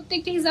থাকেন।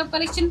 প্রত্যেকটা হিজাব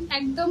কালেকশন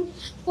একদম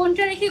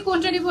কোনটা রেখে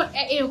কোনটা নিব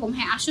এরকম,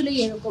 হ্যাঁ আসলেই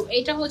এরকম।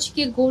 এটা হচ্ছে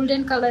কি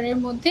গোল্ডেন কালারের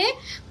মধ্যে,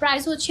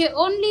 প্রাইস হচ্ছে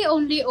অনলি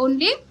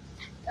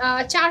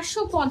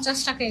 450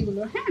 টাকা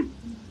এগুলো। হ্যাঁ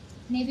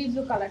নেভি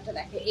ব্লু কালারটা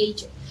দেখে, এই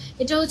যে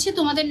এটা হচ্ছে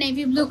তোমাদের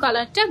নেভি ব্লু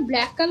কালারটা,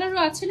 ব্ল্যাক কালারও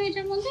আছে না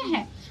এটার মধ্যে?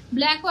 হ্যাঁ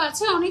ব্ল্যাকও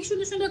আছে, অনেক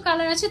সুন্দর সুন্দর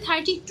কালার আছে,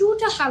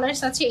 32টা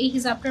কালার্স আছে এই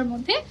হিজাবটার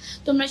মধ্যে,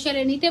 তোমরা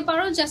সেটা নিতে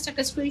পারো। জাস্ট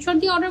একটা স্ক্রিনশট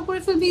দিয়ে অর্ডার করে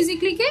ফেলবে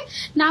ইজিক্লিকে,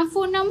 নাম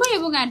ফোন নাম্বার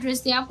এবং অ্যাড্রেস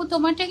দিয়ে। আপু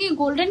তোমারটা কি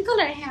গোল্ডেন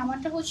কালার? হ্যাঁ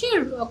আমারটা হচ্ছে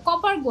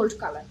কপার গোল্ড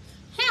কালার,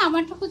 হ্যাঁ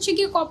আমারটা হচ্ছে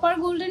কি কপার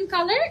গোল্ডেন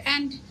কালার,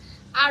 অ্যান্ড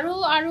আরো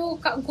আরো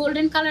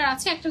গোল্ডেন কালার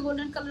আছে, একটা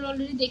গোল্ডেন কালার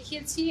অলরেডি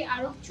দেখিয়েছি,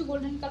 আরো কিছু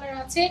গোল্ডেন কালার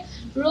আছে,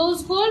 rose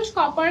gold,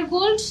 copper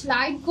gold,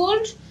 light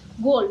gold,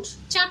 gold,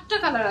 4টা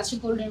কালার আছে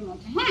গোল্ডের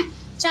মধ্যে। হ্যাঁ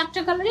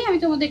 4টা কালারই আমি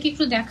তোমাদেরকে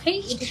একটু দেখাই,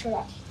 এটা তো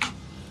রাখি।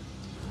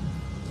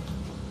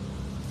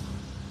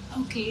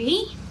 ওকে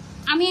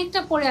আমি একটা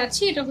পরে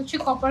আছি, এটা হচ্ছে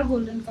কপার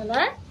গোল্ডেন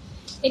কালার,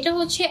 এটা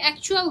হচ্ছে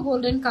অ্যাকচুয়াল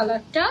গোল্ডেন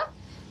কালারটা,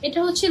 এটা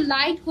হচ্ছে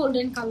লাইট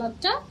গোল্ডেন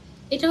কালারটা,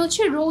 এটা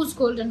হচ্ছে রোজ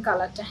গোল্ডেন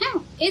কালারটা। হ্যাঁ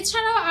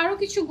এছাড়াও আরো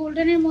কিছু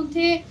গোল্ডেনের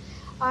মধ্যে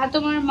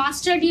তোমার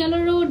মাস্টার্ড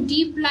ইয়েলোরও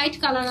ডিপ লাইট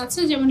কালার আছে,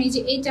 যেমন এই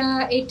যে এটা,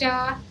 এটা,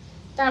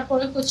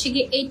 তারপরে হচ্ছে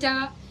কি এটা,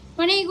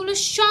 মানে এগুলো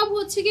সব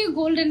হচ্ছে কি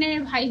গোল্ডেনের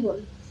ভাই বোন।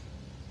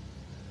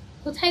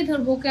 কোথায়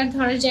ধরবো, কে আর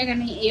ধরার জায়গা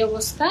নেই এই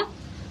অবস্থা।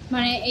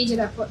 মানে এই যে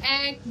দেখো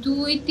 1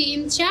 2 3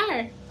 4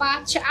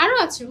 5 আরো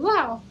আছে,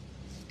 ওয়াও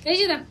এই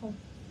যে দেখো,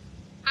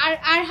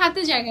 আর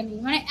হাতে জায়গা নেই,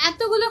 মানে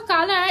এতগুলো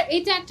কালার।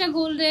 এটা একটা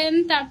গোল্ডেন,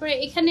 তারপরে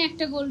এখানে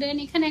একটা গোল্ডেন,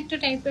 এখানে একটা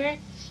টাইপের,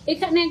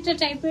 এখানে একটা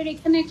টাইপের,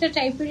 এখানে একটা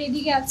টাইপের,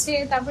 এদিকে আছে,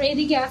 তারপরে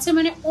এদিকে আছে,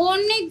 মানে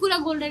অনেকগুলো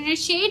গোল্ডেনের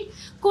শেড,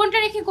 কোনটা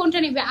রেখে কোনটা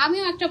নিবে।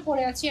 আমিও একটা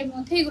পরে আছি এর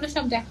মধ্যে, এগুলো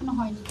সব দেখানো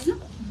হয়নি না,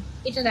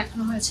 এটা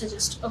দেখানো হয়েছে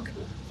জাস্ট। ওকে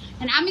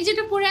আমি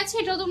যেটা পরে আছি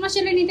এটাও তোমরা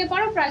চাইলে নিতে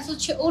পারো, প্রাইস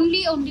হচ্ছে অনলি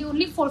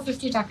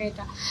 450 টাকা।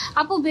 এটা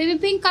আপু বেবি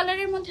পিঙ্ক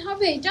কালারের মধ্যে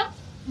হবে? এটা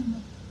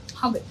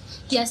হবে,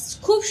 ইয়েস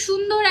খুব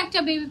সুন্দর একটা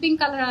বেবি পিঙ্ক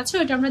কালার আছে,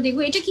 ওটা আমরা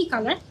দেখবো। এটা কি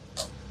কালার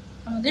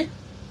আমাদের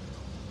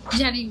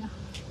জানি না,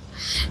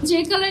 যে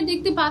কালার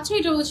দেখতে পাচ্ছ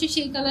এটা হচ্ছে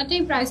সেই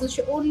কালারটাই, প্রাইস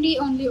হচ্ছে অনলি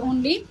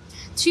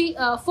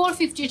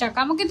 450 টাকা।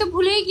 আমাকে তো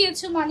ভুলেই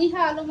গিয়েছো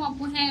মালিহা আলম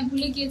আপু, হ্যাঁ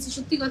ভুলে গিয়েছি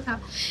সত্যি কথা।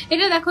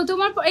 এটা দেখো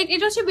তোমার,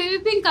 এটা হচ্ছে বেবি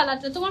পিঙ্ক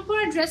কালারটা, তোমার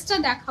পরে ড্রেসটা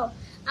দেখাও।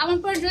 আমার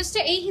পরে ড্রেসটা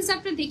এই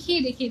হিসাবটা দেখিয়ে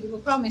দিব,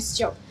 প্রমিস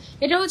জব।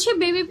 এটা হচ্ছে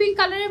বেবি পিঙ্ক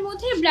কালারের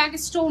মধ্যে ব্ল্যাক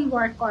স্টোন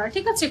ওয়ার্ক করা,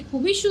 ঠিক আছে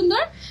খুবই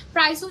সুন্দর,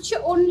 প্রাইস হচ্ছে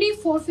অনলি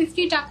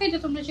 450 টাকা। এটা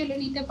তোমরা চলে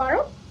নিতে পারো,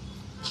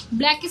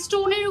 ব্ল্যাক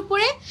স্টোনের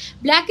উপরে,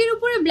 ব্ল্যাকের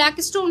উপরে ব্ল্যাক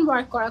স্টোন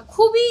ওয়ার্ক করা,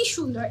 খুবই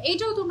সুন্দর।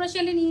 এটাও তোমরা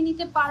চাইলে নিয়ে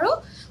নিতে পারো।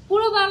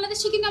 পুরো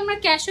বাংলাদেশে কিন্তু আমরা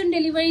ক্যাশ অন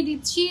ডেলিভারি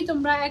দিচ্ছি,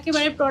 তোমরা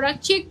একেবারে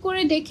প্রোডাক্ট চেক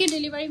করে দেখে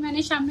ডেলিভারি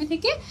ম্যানের সামনে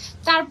থেকে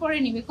তারপরে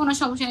নিবে, কোনো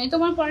সমস্যা নেই।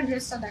 তোমার পরে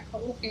ড্রেসটা দেখো।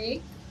 ওকে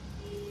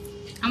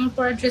আমার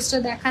পরে ড্রেসটা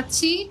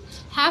দেখাচ্ছি,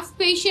 হ্যাভ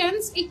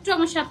পেশেন্স, একটু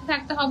আমার সাথে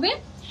থাকতে হবে।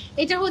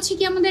 এটা হচ্ছে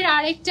কি আমাদের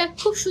আরেকটা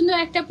খুব সুন্দর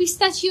একটা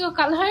পিস্তাচিও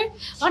কালার,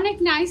 অনেক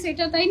নাইস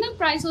এটা, তাই না?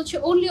 প্রাইস হচ্ছে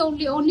অনলি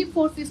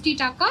 450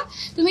 টাকা।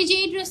 তুমি যে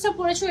ড্রেসটা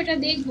পরেছো এটা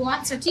দেখবো,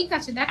 আচ্ছা ঠিক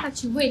আছে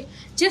দেখাচ্ছি, ওয়েট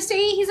জাস্ট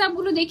এই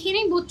হিসাবগুলো দেখিয়ে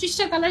নেই।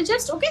 32টা কালার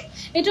জাস্ট। ওকে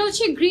এটা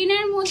হচ্ছে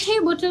গ্রিনের মধ্যে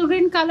বোটল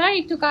গ্রিন কালার,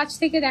 একটু কাছ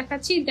থেকে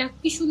দেখাচ্ছি, দেখ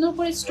কি সুন্দর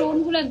করে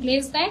স্টোনগুলো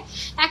গ্লেজ দেয়,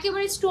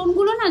 একেবারে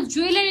স্টোনগুলো না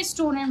জুয়েলারি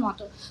স্টোনের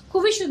মতো,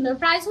 খুবই সুন্দর।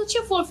 প্রাইস হচ্ছে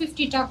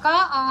 450 টাকা।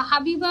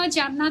 হাবিবা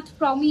জান্নাত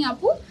প্রমি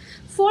আপু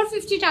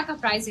 450 টাকা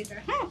প্রাইস এটা।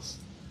 হ্যাঁ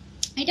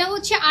এটা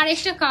হচ্ছে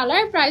আরেকটা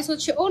কালার, প্রাইস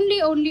হচ্ছে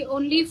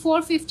অনলি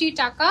 450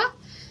 টাকা।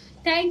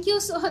 Thank you.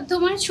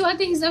 তোমার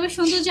ছোঁয়াতে হিসাবে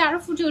সৌন্দর্য আরো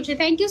ফুটে ওঠে।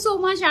 থ্যাংক ইউ সো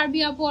মাচ আরবি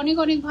আপু, অনেক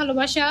অনেক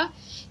ভালোবাসা।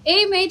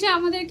 এই মেয়েটা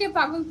আমাদেরকে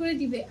পাগল করে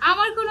দিবে।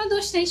 আমার কোনো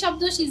দোষ নেই, সব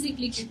দোষ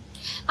ইজিক্লিকের।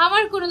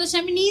 আমার কোনো দোষ,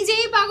 আমি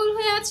নিজেই পাগল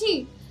হয়ে আছি।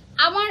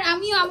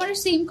 আমিও আমার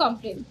সেম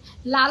কমপ্লেন।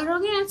 লাল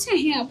রঙের আছে,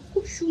 হ্যাঁ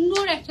খুব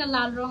সুন্দর একটা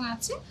লাল রং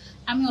আছে,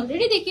 আমি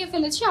অলরেডি দেখিয়ে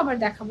ফেলেছি, আবার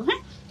দেখাবো।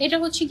 হ্যাঁ, এটা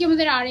হচ্ছে কি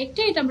আমাদের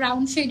আরেকটা, এটা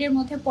ব্রাউন শেডের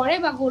মধ্যে পড়ে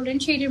বা গোল্ডেন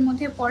শেডের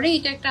মধ্যে পড়ে,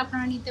 এটা একটা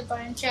আপনারা নিতে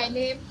পারেন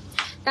চাইলে।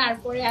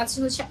 তারপরে আছে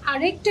হচ্ছে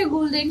আরেকটা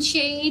গোল্ডেন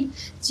শেড,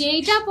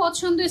 যেটা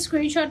পছন্দ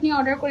স্ক্রিনশট নিয়ে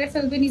অর্ডার করে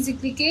ফেলবেন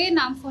ইজিক্লিকে,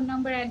 নাম ফোন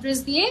নাম্বার অ্যাড্রেস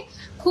দিয়ে।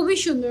 খুবই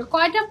সুন্দর।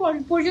 কয়টা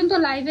পর্যন্ত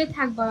লাইভে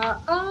থাকবা?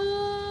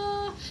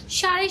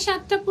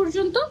 7:30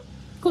 পর্যন্ত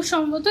খুব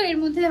সম্ভবত, এর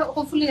মধ্যে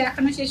হোপফুলি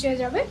দেখানো শেষ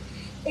হয়ে যাবে।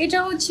 এটা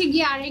হচ্ছে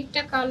গিয়ে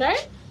আরেকটা কালার,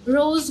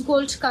 রোজ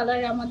গোল্ড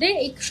কালার। আমাদের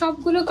এই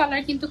সবগুলো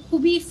কালার কিন্তু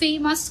খুবই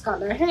ফেমাস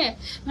কালার। হ্যাঁ,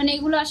 মানে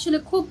এগুলো আসলে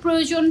খুব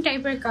প্রয়োজন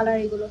টাইপের কালার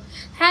এগুলো।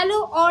 হ্যালো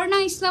অর্ণা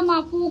ইসলাম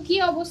আপু, কি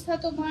অবস্থা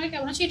তোমার,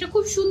 কেমন আছে? এটা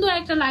খুব সুন্দর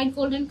একটা লাইট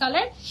গোল্ডেন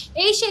কালার।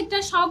 এই শেডটা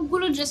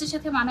সবগুলো ড্রেসের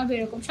সাথে মানাবে,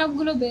 এরকম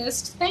সবগুলো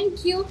বেস্ট। Thank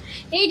you.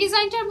 এই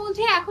ডিজাইনটার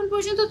মধ্যে এখন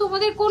পর্যন্ত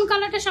তোমাদের কোন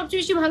কালারটা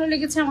সবচেয়ে বেশি ভালো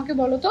লেগেছে আমাকে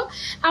বলো তো।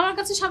 আমার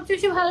কাছে সবচেয়ে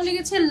বেশি ভালো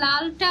লেগেছে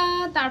লালটা,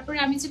 তারপরে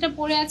আমি যেটা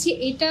পরে আছি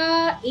এটা,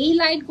 এই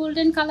লাইট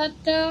গোল্ডেন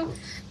কালারটা,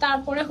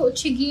 তারপরে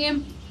হচ্ছে গিয়ে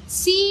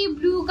সি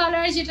ব্লু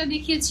কালার যেটা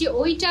দেখিয়েছি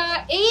ওইটা,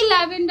 এই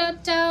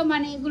ল্যাভেন্ডারটা।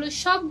 মানে এগুলো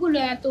সবগুলো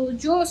এত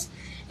জোস।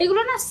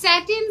 এগুলো না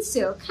স্যাটিন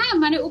সিল্ক। হ্যাঁ,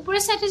 মানে উপরে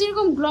সাইডটা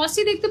যেরকম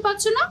গ্লসি দেখতে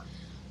পাচ্ছ না,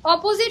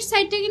 অপোজিট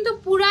সাইডটা কিন্তু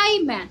পুরাই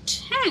ম্যাট।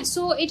 হ্যাঁ,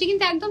 সো এটা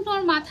কিন্তু একদম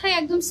তোমার মাথায়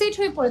একদম সেট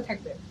হয়ে পড়ে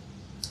থাকবে,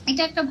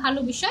 এটা একটা ভালো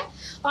বিষয়।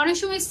 অনেক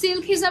সময়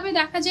সিল্ক হিসাবে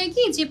দেখা যায়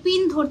কি যে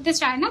পিন ধরতে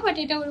চায় না, বাট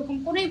এটা ওরকম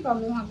কোনোই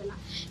প্রবলেম হবে না।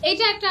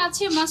 এটা একটা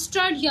আছে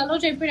মাস্টার্ড ইয়েলো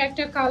টাইপের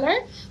একটা কালার,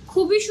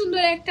 খুবই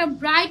সুন্দর একটা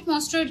ব্রাইট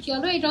মাস্টার্ড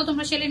ইয়েলো। এটাও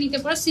তোমরা সেলে নিতে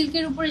পারো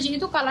সিল্কের উপরে,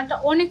 যেহেতু কালারটা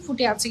অনেক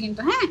ফুটে আছে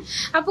কিন্তু। হ্যাঁ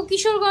আপু,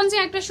 কিশোরগঞ্জে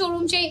একটা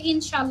শোরুম চাই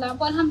ইনশাল্লাহ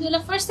আপু।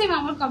 আলহামদুলিল্লাহ, ফার্স্ট টাইম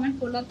আমার কমেন্ট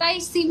করলাম, তাই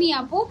সিমি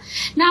আপু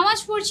নামাজ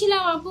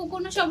পড়ছিলাম আপু,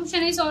 কোনো সমস্যা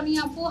নেই। সনি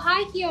আপু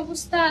হাই, কি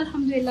অবস্থা?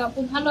 আলহামদুলিল্লাহ আপু,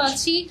 ভালো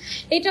আছি।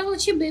 এটা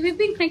হচ্ছে বেবি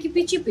পিঙ্ক নাকি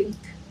পিচি পিঙ্ক?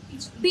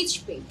 Pitch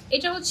pink.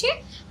 এটা হচ্ছে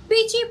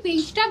পিচি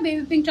পিঙ্কটা,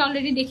 বেবি পিঙ্কটা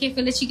অলরেডি দেখিয়ে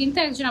ফেলেছি, কিন্তু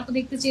একজন আপু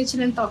দেখতে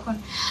চেয়েছিলেন তখন।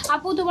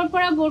 আপু তোমার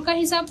পরা বোরকার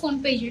হিসাব কোন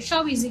পেজে?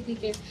 সব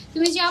ইজিক্লিকের,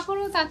 তুমি যা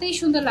পড়ো তাতেই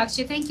সুন্দর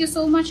লাগছে। থ্যাংক ইউ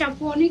সো মাচ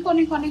আপু, অনেক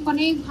অনেক অনেক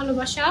অনেক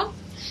ভালোবাসা।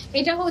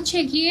 এটা হচ্ছে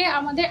গিয়ে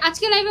আমাদের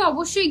আজকে লাইভে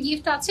অবশ্যই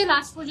গিফট আছে,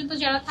 লাস্ট পর্যন্ত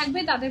যারা থাকবে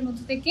তাদের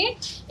মধ্যে থেকে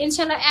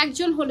ইনশাল্লাহ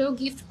একজন হলেও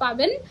গিফট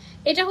পাবেন।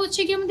 এটা হচ্ছে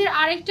কি আমাদের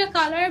আরেকটা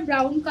কালার,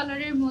 ব্রাউন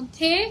কালারের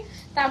মধ্যে।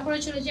 তারপরে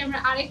চলে যাই আমরা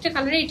আরেকটা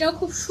কালারে, এটাও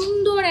খুব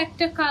সুন্দর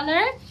একটা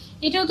কালার,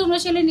 এটাও তোমরা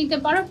চাইলে নিতে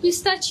পারো।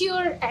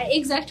 পিস্তাচিওর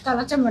এক্সাক্ট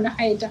কালারটা মনে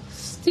হয় এটা,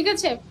 ঠিক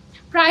আছে।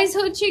 প্রাইস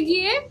হচ্ছে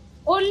গিয়ে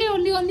অনলি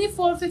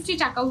 450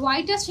 টাকা।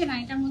 হোয়াইট আছে না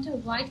এটার মধ্যে?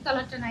 হোয়াইট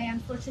কালারটা নাই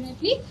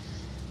আনফরচুনেটলি,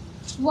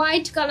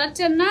 হোয়াইট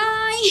কালারটা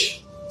নাই,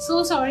 সো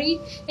সরি।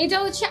 এটা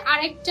হচ্ছে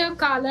আরেকটা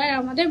কালার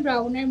আমাদের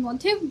ব্রাউনের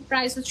মধ্যে।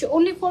 প্রাইস হচ্ছে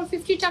অনলি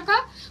 450 টাকা।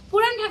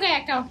 পুরান ঢাকায়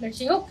একটা আউটলেট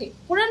আছে। ওকে,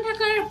 পুরান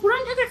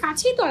ঢাকার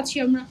কাছেই তো আছি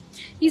আমরা।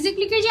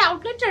 ইজিক্লিকের যে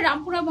আউটলেটটা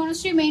Rampura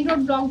Banasree main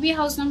road, block B,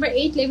 house number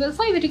 8, level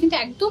 5, এটা কিন্তু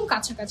একদম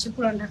কাছাকাছি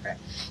পুরান ঢাকার।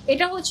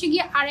 এটা হচ্ছে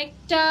গিয়ে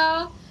আরেকটা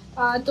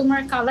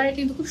তোমার কালার, এটা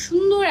কিন্তু খুব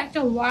সুন্দর একটা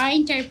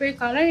ওয়াইন টাইপের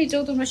কালার।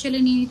 এটাও তোমরা চাইলে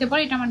নিয়ে নিতে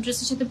পারো, এটা আমার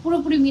ড্রেসের সাথে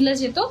পুরোপুরি মিলে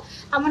যেত।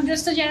 আমার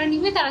ড্রেসটা যারা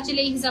নিবে তারা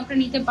চাইলে এই হিসাবটা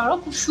নিতে পারো,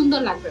 খুব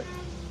সুন্দর লাগবে।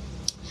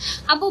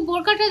 আপু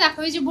বোরকাটা দেখো,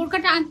 এই যে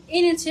বোরকাটা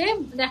এনেছে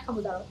দেখাবো,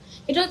 দাঁড়াও।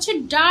 এটা হচ্ছে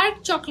ডার্ক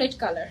চকলেট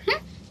কালার।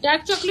 হ্যাঁ,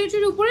 ডার্ক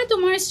চকলেটের উপরে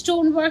তোমার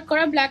স্টোন ওয়ার্ক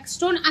করা, ব্ল্যাক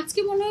স্টোন। আজকে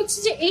মনে হচ্ছে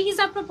যে এই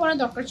হিসাবটা পরা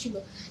দরকার ছিল,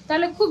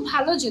 তাহলে খুব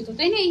ভালো যেত,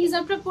 তাই না? এই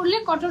হিসাবটা পরলে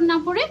কটন না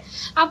পরে।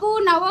 আপু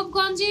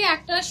নবাবগঞ্জে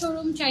একটা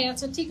শোরুম চাই।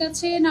 আচ্ছা ঠিক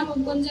আছে,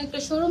 নবাবগঞ্জে একটা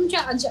শোরুম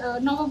চাই,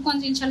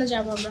 নবাবগঞ্জে ইনশাল্লাহ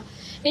যাবো আমরা।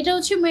 এটা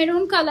হচ্ছে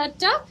মেরুন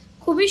কালারটা,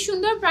 খুবই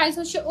সুন্দর। প্রাইস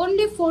হচ্ছে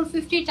অনলি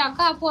 450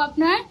 টাকা। আপু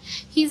আপনার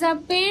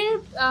হিজাবের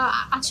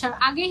আচ্ছা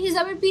আগে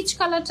হিজাবের পিচ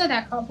কালারটা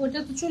দেখো আপু, এটা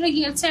তো চলে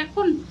গিয়েছে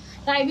এখন।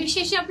 লাইভের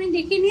শেষে আপনি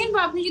দেখে নিন,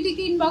 বা আপনি যদি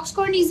ইনবক্স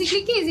করেন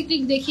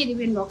ইজিক্লিক দেখিয়ে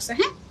দিবেন ইনবক্সে।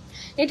 হ্যাঁ,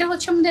 এটা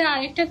হচ্ছে আমাদের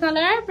আরেকটা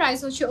কালার। প্রাইস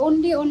হচ্ছে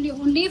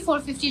অনলি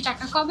 450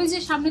 টাকা। কবে যে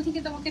সামনে থেকে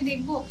তোমাকে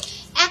দেখবো,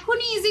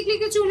 এখনই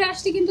ইজিক্লিকে চলে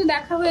আসতে কিন্তু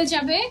দেখা হয়ে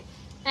যাবে,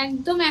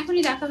 একদম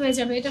এখনই দেখা হয়ে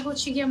যাবে। এটা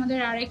হচ্ছে কি আমাদের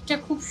আরেকটা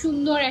খুব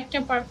সুন্দর একটা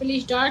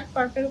purplish dark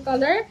purple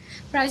colour.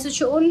 Price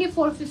হচ্ছে অনলি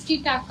 450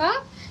 টাকা।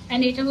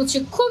 অ্যান্ড এটা হচ্ছে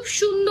খুব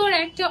সুন্দর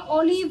একটা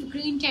অলিভ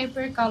গ্রিন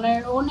টাইপের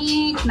কালার,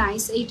 অনেক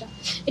নাইস।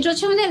 এটা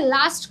হচ্ছে আমাদের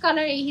লাস্ট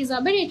কালার এই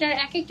হিসাবের। এটার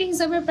এক একটা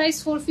হিসাবের প্রাইস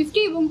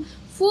 450 এবং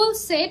ফুল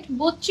সেট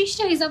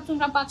 32টা হিসাব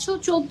তোমরা পাচ্ছ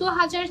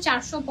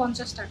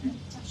 14,450 টাকায়।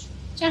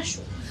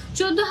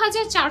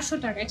 14,400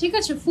 টাকায়, ঠিক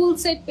আছে। ফুল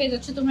সেট পেয়ে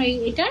যাচ্ছে তোমরা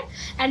এটার।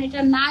 অ্যান্ড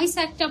এটা নাইস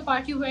একটা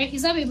পার্টি ওয়্যার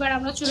হিসাব। এবার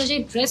আমরা চলে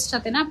যাই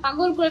ড্রেসটাতে, না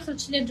পাগল করে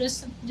ফেলছিলে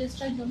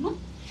ড্রেসটার জন্য।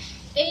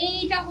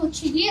 এইটা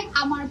হচ্ছে গিয়ে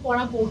আমার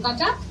পরা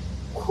বোরকাটা,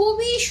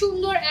 খুবই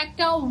সুন্দর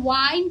একটা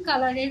ওয়াইন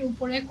কালারের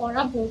উপরে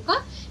করা বোরকা।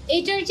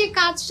 এটার যে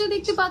কাজটা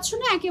দেখতে পাচ্ছ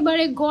না,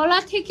 একেবারে গলা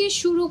থেকে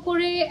শুরু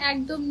করে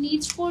একদম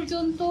নিচ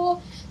পর্যন্ত,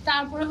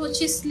 তারপরে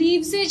হচ্ছে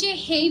স্লিভসে যে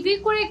হেভি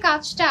করে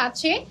কাজটা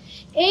আছে,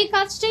 এই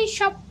কাজটাই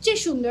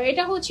সবচেয়ে সুন্দর।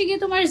 এটা হচ্ছে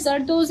গিয়ে তোমার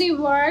জারদোজি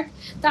ওয়ার্ক,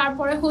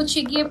 তারপরে হচ্ছে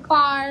গিয়ে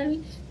পার্ল,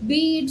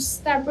 বিডস,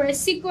 তারপরে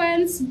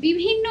সিকোয়েন্স,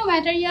 বিভিন্ন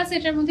ম্যাটেরিয়ালস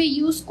এটার মধ্যে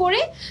ইউজ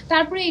করে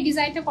তারপরে এই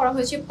ডিজাইনটা করা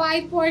হয়েছে।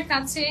 পাইপ ওয়ার্ক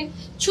আছে,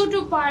 ছোট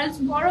পার্লস,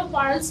 বড়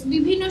পার্লস,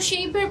 বিভিন্ন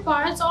শেপের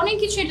পার্লস, অনেক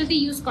কিছু এটাতে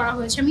ইউজ করা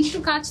হয়েছে। আমি একটু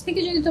কাছ থেকে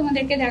যদি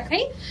তোমাদেরকে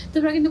দেখাই,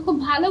 তোমরা কিন্তু খুব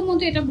ভালো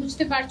মতো এটা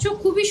বুঝতে পারছো,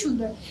 খুবই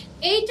সুন্দর।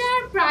 এইটার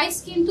প্রাইস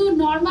কিন্তু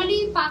নর্মালি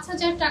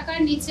 5000 টাকার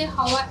নিচে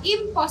হওয়া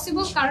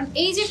ইম্পসিবল, কারণ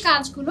এই যে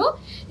কাজগুলো,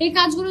 এই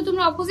কাজগুলো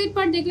তোমরা অপোজিট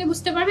পার্ট দেখলে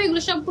বুঝতে পারবে,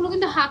 এগুলো সবগুলো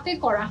কিন্তু হাতে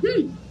করা।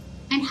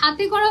 এন্ড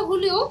হাতে করা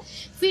হলেও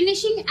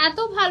ফিনিশিং এত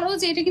ভালো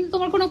যে এটা কিন্তু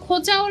তোমার কোনো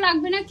খোঁচাও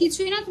লাগবে না,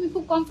 কিছুই না, তুমি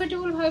খুব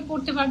কমফোর্টেবল ভাবে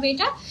পড়তে পারবে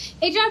এটা।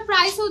 এটার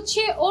প্রাইস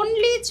হচ্ছে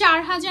অনলি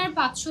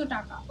 4500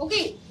 টাকা।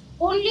 ওকে,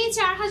 only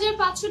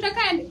 4500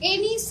 টাকা and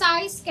any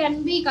size can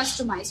be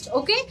customized.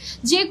 ওকে,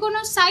 যে কোনো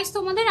সাইজ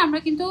তোমাদের আমরা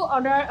কিন্তু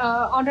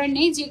অর্ডার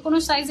নেই, যে কোনো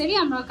সাইজেরই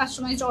আমরা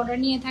কাস্টমাইজড অর্ডার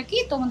নিয়ে থাকি,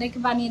 তোমাদেরকে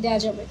বানিয়ে দেওয়া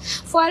যাবে।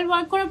 ফয়েল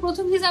ওয়ার্ক করা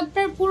প্রথম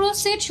হিসাবটার পুরো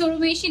সেট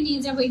শোরুমে এসে নিয়ে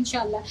যাবো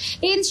ইনশাল্লাহ।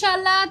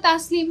 ইনশাল্লাহ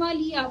তাসলিমা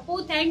লি আপু,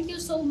 থ্যাংক ইউ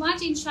সো মাচ।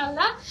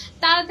 ইনশাল্লাহ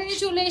তাড়াতাড়ি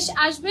চলে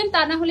আসবেন,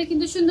 তা না হলে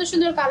কিন্তু সুন্দর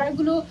সুন্দর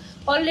কালারগুলো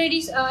অলরেডি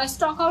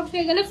স্টক আউট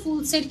হয়ে গেলে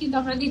ফুল সেট কিন্তু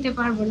আমরা দিতে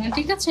পারবো না,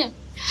 ঠিক আছে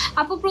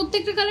আপু?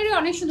 প্রত্যেকটা কালারই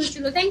অনেক সুন্দর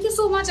ছিল, থ্যাংক ইউ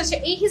সো মাচ। আচ্ছা,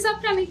 এই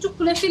হিসাবটা আমি একটু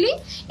খুলে ফেলি,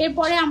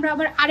 এরপরে আমরা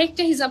আবার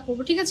আরেকটা হিসাব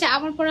করবো, ঠিক আছে?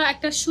 আমার পরে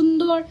একটা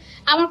সুন্দর,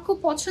 আমার খুব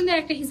পছন্দের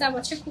একটা হিসাব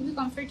আছে, খুবই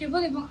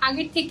কমফোর্টেবল এবং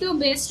আগের থেকেও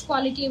বেস্ট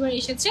কোয়ালিটি এবার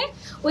এসেছে।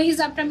 ওই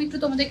হিসাবটা আমি একটু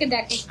তোমাদেরকে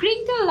দেখাই।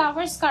 ক্রিঙ্কেল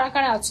লাভার্স কারা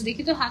কারা আছে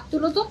দেখি তো, হাত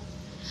তুলো তো।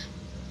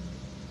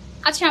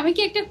 আচ্ছা, আমি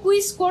কি একটা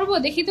কুইজ করব,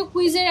 দেখি তো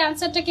কুইজের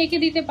অ্যান্সারটা কে কে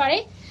দিতে পারে।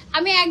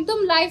 আমি একদম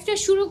লাইভটা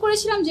শুরু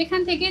করেছিলাম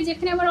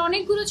যেখানে আমার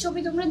অনেকগুলো ছবি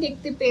তোমরা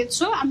দেখতে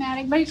পেয়েছো। আমি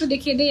আরেকবার একটু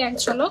দেখিয়ে দিই এক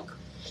ঝলক।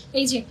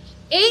 এই যে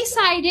এই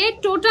সাইডে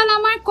টোটাল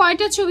আমার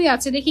কয়টা ছবি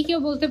আছে দেখি কেউ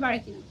বলতে পারে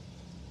কিনা।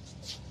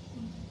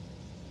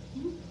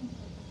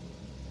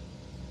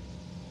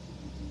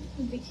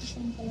 দেখি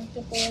কোন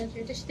কালারটা পরা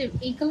যায়, এটা সাথে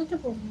এই কালারটা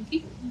পরবো নাকি,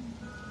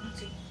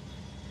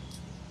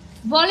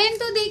 বলেন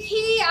তো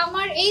দেখি।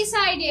 আমার এই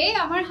সাইডে,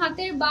 আমার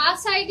হাতের বা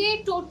সাইডে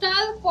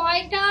টোটাল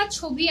কয়টা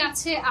ছবি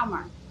আছে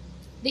আমার,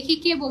 দেখি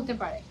কে বলতে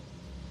পারে।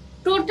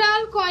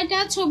 টোটাল কয়টা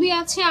ছবি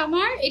আছে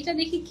আমার, এটা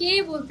দেখি কে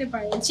বলতে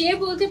পারে। যে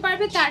বলতে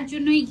পারবে তার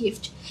জন্যই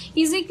গিফট।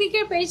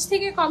 ইজিক্লিকের পেজ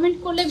থেকে কমেন্ট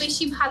করলে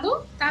বেশি ভালো,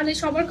 তাহলে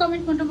সবার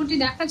কমেন্ট মোটামুটি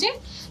দেখা যায়।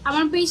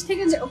 আমার পেজ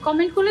থেকে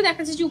কমেন্ট করলে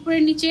দেখা যায় যে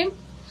উপরের নিচে।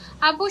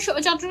 আপু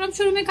চট্টগ্রাম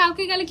শোরুমে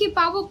কালকে গেলে কি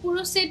পাবো?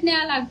 পুরো সেট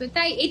নেওয়া লাগবে,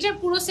 তাই এটার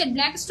পুরো সেট,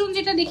 ব্ল্যাক স্টোন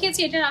যেটা দেখিয়েছি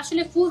এটার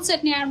আসলে ফুল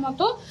সেট নেওয়ার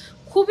মতো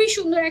খুবই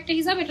সুন্দর একটা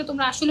হিসাব। এটা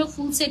তোমরা আসলে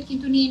ফুল সেট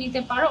কিন্তু নিয়ে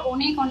নিতে পারো,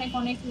 অনেক অনেক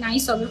অনেক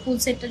নাইস হবে ফুল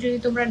সেটটা যদি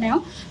তোমরা নাও।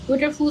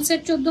 ওইটার ফুল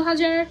সেট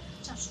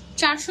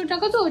 14400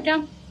 টাকা। তো ওইটা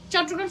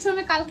চট্টগ্রাম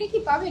শোরুমে কালকে কি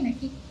পাবে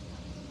নাকি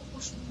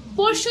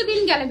পরশু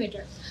দিন গেলে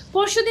বেটার,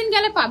 পরশু দিন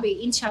গেলে পাবে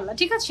ইনশাল্লাহ,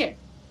 ঠিক আছে?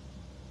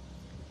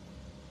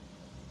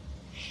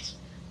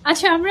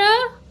 আচ্ছা, আমরা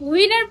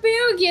উইনার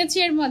পেয়েও গিয়েছি।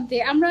 এর মধ্যে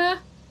আমরা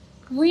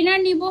উইনার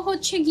নিব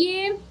হচ্ছে গিয়ে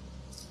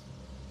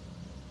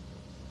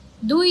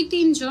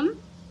 2-3 জন,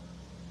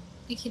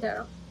 দেখি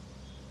দাঁড়াও।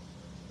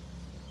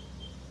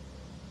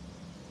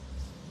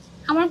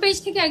 আমার পেজ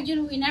থেকে একজন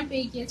উইনার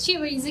পেয়ে গিয়েছি,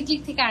 এবার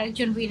ইজিক্লিক থেকে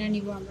আরেকজন উইনার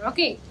নিব আমরা।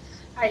 ওকে,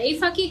 আর এই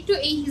ফাঁকে একটু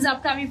এই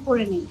হিসাবটা আমি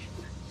পড়ে নিই।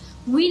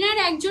 উইনার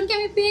একজনকে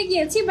আমি পেয়ে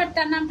গিয়েছি, বাট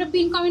তার নামটা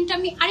পিন কমেন্টটা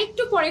আমি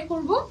আরেকটু পরে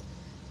করব।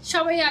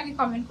 সবাই আগে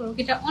কমেন্ট করুক।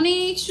 এটা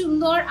অনেক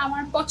সুন্দর,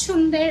 আমার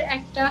পছন্দের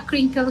একটা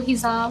ক্রিঙ্কেল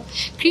হিসাব।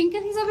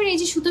 ক্রিঙ্কেল হিসাবের এই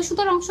যে সুতো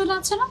সুতার অংশটা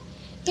আছে না,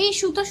 এই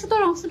সুতো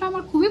সুতার অংশটা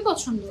আমার খুবই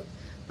পছন্দ,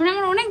 মানে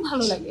আমার অনেক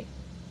ভালো লাগে।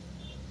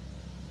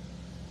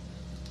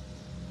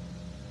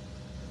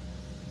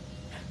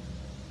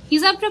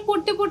 হিসাবটা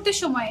পড়তে পড়তে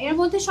সময়, এর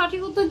মধ্যে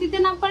সঠিক উত্তর দিতে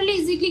না পারলে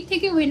ইজিক্লিক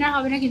থেকে উইনার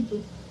হবে না কিন্তু।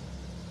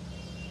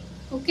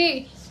 ওকে,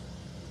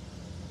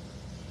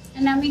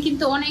 আমি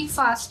কিন্তু অনেক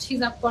ফাস্ট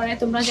হিসাব করে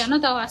তোমরা জানো,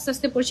 তাও আস্তে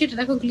আস্তে পড়ছি। এটা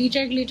দেখো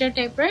গ্লিটার গ্লিটার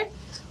টাইপের,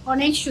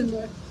 অনেক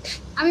সুন্দর।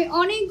 আমি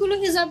অনেকগুলো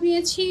হিসাব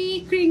নিয়েছি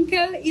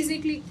ক্রিঙ্কেল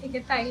ইজিক্লিক থেকে,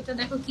 তাই এটা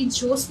দেখো কি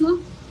জোস না,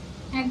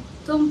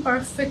 একদম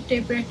পারফেক্ট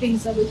টাইপের একটা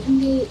হিসাব। এখান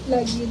দিয়ে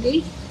লাগিয়ে দিই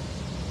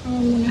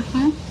আমার মনে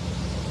হয়।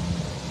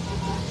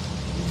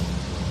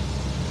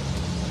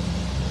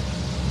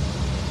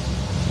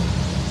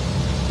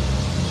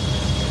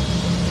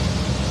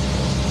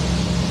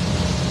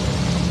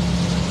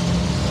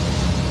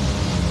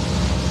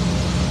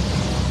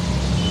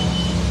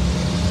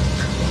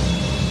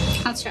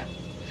 আচ্ছা,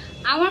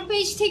 আমার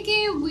পেজ থেকে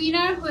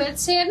উইনার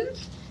হয়েছেন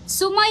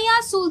সুমাইয়া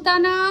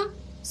সুলতানা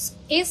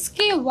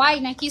SKY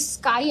নাকি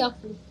স্কাই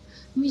আপু,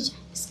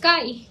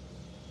 স্কাই।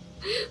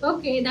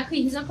 ওকে, দেখো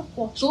হিসাবটা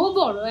কত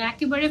বড়,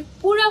 একেবারে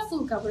পুরা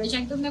ফুল কাভারেজ,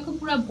 একদম দেখো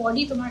পুরা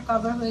বডি তোমার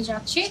কভার হয়ে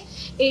যাচ্ছে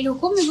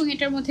এইরকম। এবং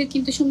এটার মধ্যে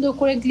কিন্তু সুন্দর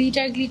করে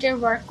গ্লিটার গ্লিটার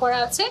ওয়ার্ক করা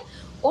আছে,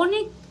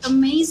 অনেক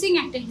অ্যামেজিং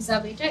একটা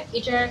হিসাব এটা।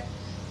 এটার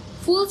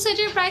ফুল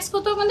সেটের প্রাইস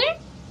কত আমাদের?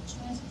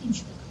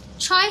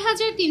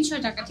 6300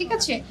 টাকা, ঠিক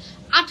আছে?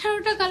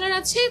 18টা কালার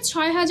আছে,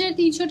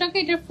 6300 টাকা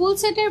এটার ফুল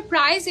সেটের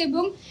প্রাইস।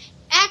 এবং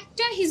একটা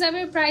একটা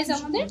হিজাবের প্রাইস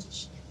আমাদের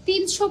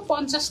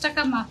 350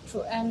 টাকা মাত্র।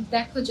 এন্ড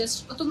দেখো জাস্ট,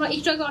 তোমরা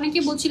একটু আগে অনেকে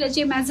বলছিলে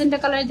যে ম্যাজেন্ডা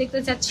কালার দেখতে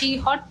চাচ্ছি,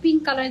 হট পিঙ্ক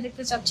কালার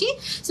দেখতে চাচ্ছি,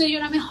 সো এই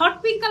জন্য আমি হট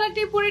পিঙ্ক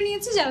কালারটাই পরে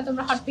নিয়েছি, যারা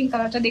তোমরা হট পিঙ্ক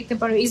কালারটা দেখতে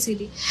পারো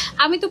ইজিলি।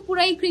 আমি তো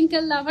পুরাই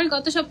ক্রিঙ্কেল লাভার,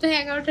 গত সপ্তাহে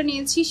 11টা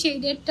নিয়েছি, সেই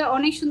ডেটটা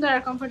অনেক সুন্দর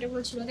আর কমফোর্টেবল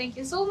ছিল। থ্যাংক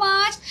ইউ সো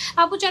মাচ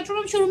আপু।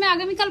 চট্টগ্রাম শোরুমে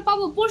আগামীকাল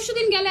পাবো?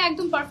 পরশুদিন গেলে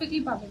একদম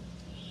পারফেক্টলি পাবেন।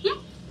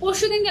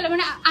 পরশুদিন গেলে,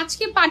 মানে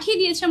আজকে পাঠিয়ে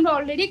দিয়েছি আমরা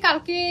অলরেডি,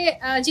 কালকে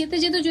যেতে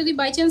যেতে যদি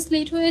বাই চান্স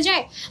লেট হয়ে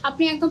যায়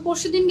আপনি একদম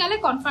পরশুদিন গেলে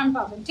কনফার্ম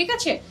পাবেন, ঠিক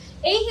আছে?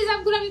 এই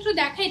হিজাবগুলো আমি একটু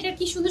দেখাই, এটা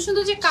কি সুন্দর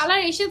সুন্দর যে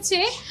কালার এসেছে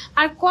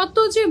আর কত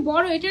যে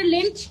বড়। এটার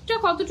লেন্থটা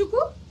কতটুকু?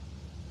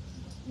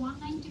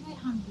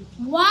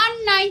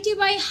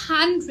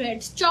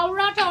 190/100।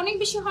 চওড়াটা অনেক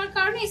বেশি হওয়ার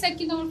কারণে এই সাইড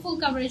কিন্তু আমার ফুল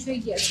কভারেজ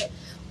হয়ে গিয়েছে।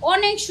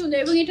 অনেক সুন্দর,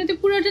 এবং এটাতে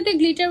পুরোটাতে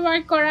গ্লিটার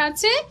ওয়ার্ক করা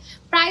আছে।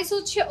 প্রাইস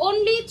হচ্ছে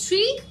অনলি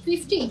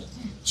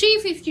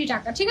 350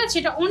 টাকা, ঠিক আছে?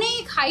 এটা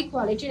অনেক হাই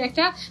কোয়ালিটির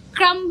একটা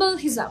ক্রাম্বল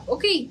হিজাব।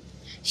 ওকে,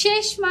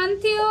 শেষ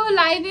মান্থেও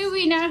লাইভে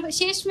উইনার,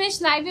 শেষমেশ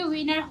লাইভে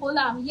উইনার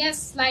হলাম। ইয়েস,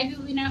 লাইভে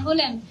উইনার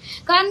হলেন।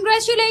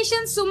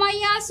 কনগ্রাচুলেশন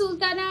সুমাইয়া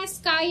সুলতানা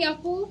স্কাই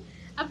আপু।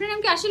 আপনার নাম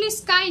কি আসলে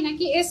স্কাই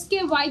নাকি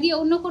SKY দিয়ে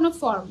অন্য কোনো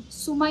ফর্ম?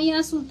 সুমাইয়া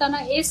সুলতানা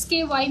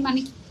SKY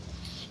মানে কি?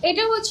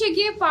 এটা হচ্ছে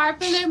গিয়ে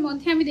পার্পলের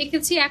মধ্যে আমি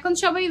দেখেছি, এখন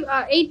সবাই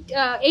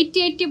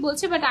 80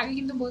 বলছে, বাট আগে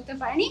কিন্তু বলতে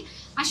পারেনি।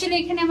 আসলে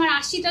এখানে আমার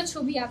 80টা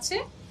ছবি আছে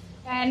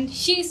and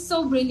she is so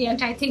brilliant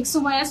I think,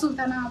 Sumaiya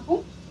Sultana আপু।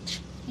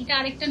 এটা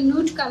আরেকটা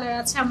নুড কালার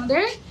আছে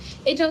আমাদের,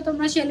 এটাও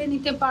তোমরা চাইলে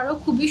নিতে পারো।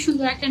 খুবই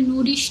সুন্দর একটা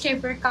নুডিশ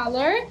টাইপের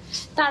কালার,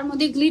 তার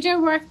মধ্যে গ্লিটার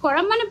ওয়ার্ক করা,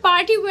 মানে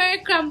পার্টি ওয়্যার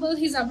ক্রাম্বল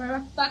হিজাব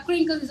বা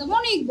ক্রিঙ্কল হিজাব,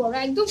 অনেক বড়,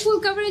 একদম ফুল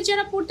কাভারেজ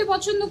যারা পড়তে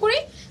পছন্দ করে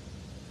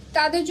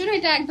তাদের জন্য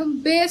এটা একদম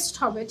বেস্ট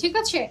হবে, ঠিক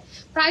আছে?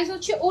 প্রাইস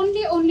হচ্ছে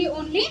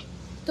অনলি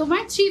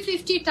তোমার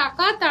 350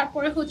 টাকা।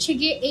 তারপরে হচ্ছে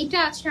গিয়ে এইটা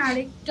আছে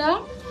আরেকটা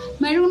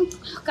মেরুন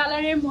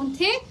কালারের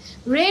মধ্যে,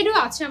 রেডও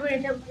আছে, আবার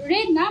এটা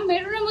রেড না,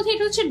 মেরুনের মধ্যে,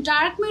 এটা হচ্ছে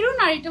ডার্ক মেরুন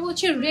আর এটা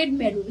হচ্ছে রেড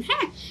মেরুন।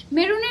 হ্যাঁ,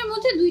 মেরুনের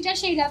মধ্যে দুইটা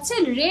শেড আছে,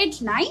 রেড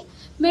নাই,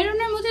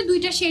 মেরুনের মধ্যে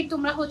দুইটা শেড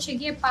তোমরা হচ্ছে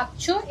গিয়ে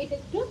পাচ্ছ।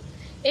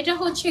 এটা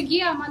হচ্ছে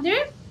গিয়ে আমাদের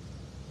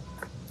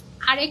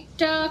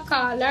আরেকটা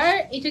কালার,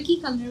 এটা কি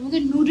কালারের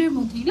মধ্যে? নুডের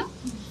মধ্যেই না,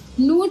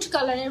 নুড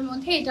কালারের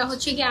মধ্যে। এটা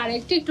হচ্ছে কি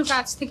আরেকটা, একটু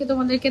কাছ থেকে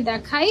তোমাদেরকে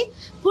দেখাই,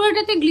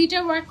 পুরোটাতে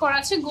গ্লিটার ওয়ার্ক করা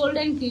আছে,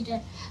 গোল্ডেন গ্লিটার।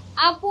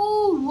 আপু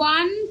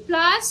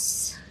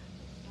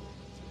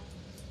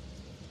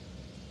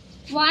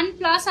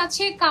 1+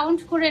 আছে, কাউন্ট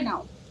করে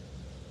নাও।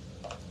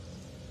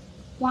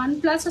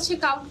 1+ আছে,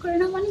 কাউন্ট করে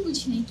নাও মানে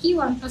বুঝিনি কি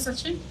 1+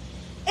 আছে।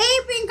 এই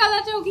পিঙ্ক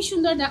কালারটাও কি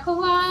সুন্দর, দেখো,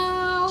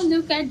 wow,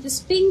 look at this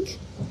pink.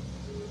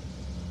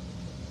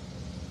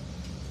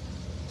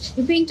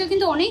 পিঙ্কটা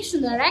কিন্তু অনেক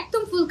সুন্দর,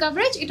 একদম ফুল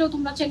কভারেজ, এটাও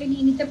তোমরা চাইলে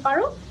নিয়ে নিতে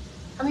পারো।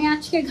 আমি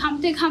আজকে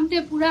ঘামতে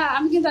পুরা,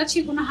 আমি কিন্তু আজকে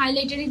কোনো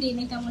হাইলাইটারই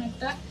দিইনি তেমন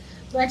একটা,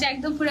 বাট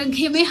একদম পুরো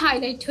ঘেমে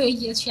হাইলাইট হয়ে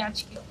গিয়েছি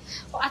আজকে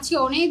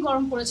অনেক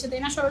গরম পড়েছে, তাই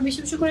না? সবাই বেশি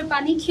বেশি করে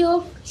পানি খেও,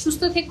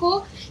 সুস্থ থেকো,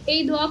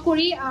 এই দোয়া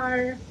করি। আর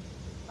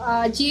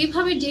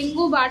যেভাবে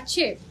ডেঙ্গু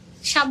বাড়ছে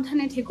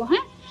সাবধানে থেকো,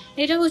 হ্যাঁ?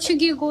 এটা হচ্ছে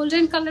গিয়ে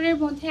গোল্ডেন কালারের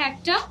মধ্যে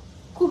একটা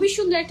খুবই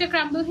সুন্দর একটা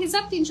ক্রাম্বল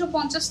হিজাব,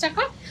 350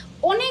 টাকা।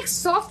 অনেক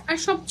সফট, আর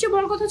সবচেয়ে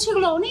বড় কথা হচ্ছে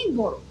এগুলো অনেক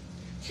বড়,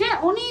 হ্যাঁ,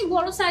 অনেক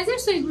বড় সাইজের।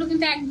 সো এগুলো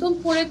কিন্তু একদম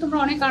পরে তোমরা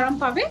অনেক আরাম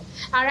পাবে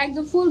আর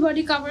একদম ফুল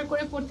বডি কভার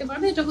করে পড়তে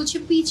পারবে। এটা হচ্ছে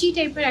পিচি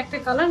টাইপের একটা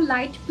কালার,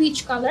 লাইট পিচ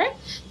কালার,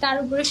 তার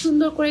উপরে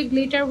সুন্দর করে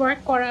গ্লিটার ওয়ার্ক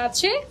করা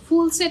আছে।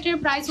 ফুল সেটের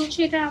প্রাইস হচ্ছে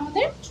এটা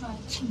আমাদের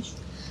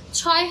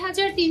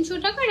 6300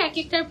 টাকার, এক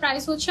একটার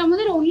প্রাইস হচ্ছে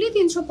আমাদের অনলি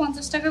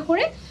 350 টাকা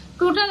করে।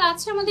 টোটাল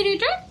আছে আমাদের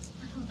এটা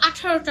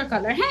 18টা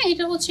কালার। হ্যাঁ,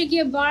 এটা হচ্ছে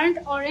গিয়ে বার্ন্ট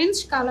অরেঞ্জ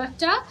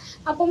কালারটা।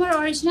 আপু আমার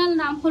অরিজিনাল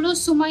নাম হলো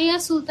সুমাইয়া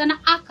সুলতানা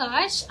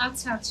আকাশ।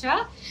 আচ্ছা,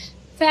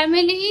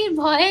 ফ্যামিলির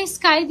ভয়ে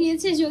স্কাই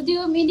দিয়েছে,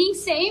 যদিও মিনিং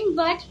সেম,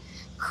 বাট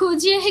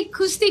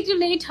খুঁজতে একটু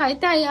লেট হয়,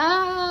 তাই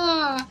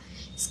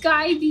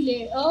স্কাই দিলে।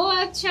 ও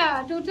আচ্ছা,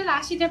 টোটাল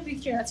 80টা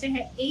পিকচার আছে।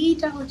 হ্যাঁ,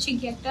 এইটা হচ্ছে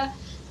গিয়ে একটা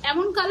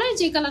এমন কালার,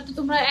 যে কালারটা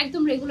তোমরা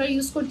একদম রেগুলার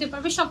ইউজ করতে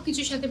পারবে,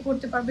 সবকিছুর সাথে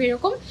পড়তে পারবে,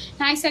 এরকম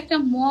নাইস একটা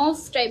মভ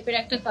টাইপের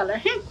একটা কালার।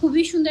 হ্যাঁ,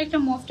 খুবই সুন্দর একটা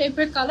মভ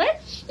টাইপের কালার,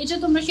 এটা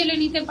তোমরা সেলে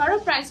নিতে পারো।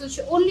 প্রাইস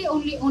হচ্ছে অনলি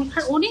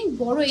আর অনেক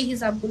বড় এই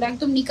হিজাবগুলো,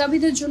 একদম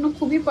নিকাবিদের জন্য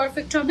খুবই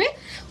পারফেক্ট হবে।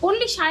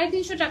 অনলি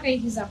 350 টাকা এই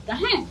হিজাবটা।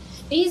 হ্যাঁ,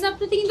 এই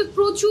হিজাবটাতে কিন্তু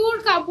প্রচুর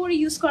কাপড়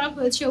ইউজ করা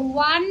হয়েছে।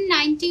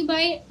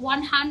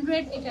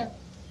 190/100, এটা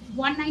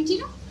 190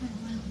 না,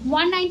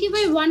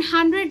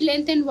 190/100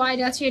 লেন্থ এন্ড ওয়াইড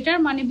আছে এটার,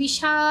 মানে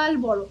বিশাল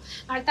বড়।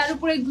 আর তার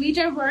উপরে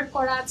গ্লিটার ওয়ার্ক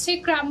করা আছে,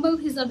 ক্রাম্বল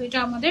হিজাব। এটা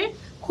আমাদের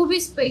খুবই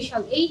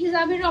স্পেশাল। এই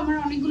হিজাবেরও আমার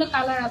অনেকগুলো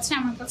কালার আছে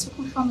আমার কাছে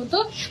খুব সম্ভবত,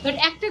 বাট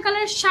একটা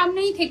কালার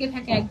সামনেই থেকে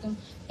থাকে একদম।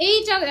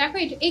 এইটা দেখো,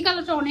 এই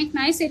কালারটা অনেক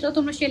নাইস, এটাও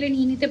তোমরা সেলে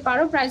নিয়ে নিতে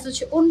পারো। প্রাইস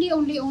হচ্ছে অনলি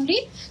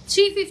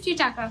 350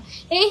 টাকা।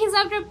 এই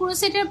হিজাবটার পুরো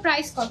সেটের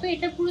প্রাইস কত?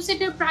 এটার পুরো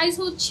সেটের প্রাইস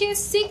হচ্ছে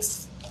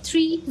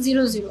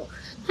 6300।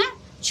 হ্যাঁ,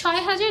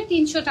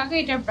 6300 টাকা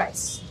এটার প্রাইস,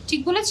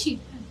 ঠিক বলেছি?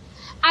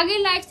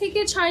 আগের লাইভ থেকে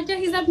 6টা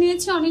হিজাব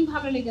নিয়েছি, অনেক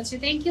ভালো লেগেছে,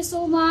 থ্যাংক ইউ সো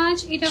মাচ।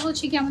 এটা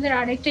হচ্ছে কি আমাদের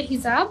আরেকটা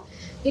হিজাব,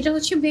 এটা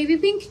হচ্ছে বেবি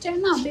পিঙ্কটা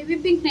না, বেবি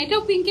পিঙ্ক না,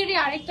 এটাও পিঙ্কেরই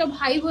আরেকটা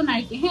ভাই বোন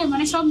আর কি। হ্যাঁ,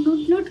 মানে সব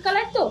নুট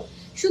কালার, তো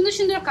সুন্দর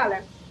সুন্দর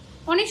কালার।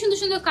 অনেক সুন্দর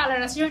সুন্দর কালার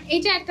আছে। যেমন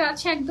এটা একটা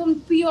আছে একদম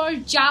পিওর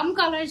জাম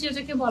কালার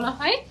যেটাকে বলা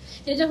হয়,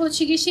 এটা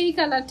হচ্ছে কি সেই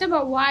কালারটা, বা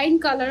ওয়াইন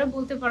কালারও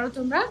বলতে পারো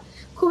তোমরা,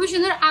 খুবই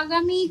সুন্দর।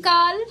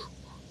 আগামীকাল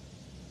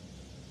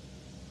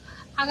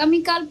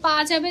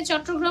পাওয়া যাবে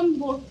চট্টগ্রাম,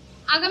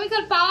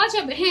 আগামীকাল পাওয়া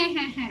যাবে, হ্যাঁ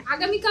হ্যাঁ হ্যাঁ,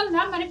 আগামীকাল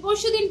না মানে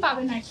পরশুদিন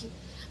পাবেন আর কি।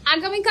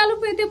 আগামীকালও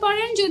পেতে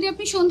পারেন যদি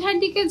আপনি সন্ধ্যার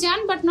দিকে যান,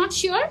 বাট নট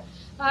শিওর।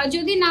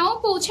 যদি নাও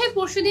পৌঁছায়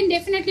পরশুদিন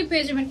ডেফিনেটলি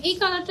পেয়ে যাবেন। এই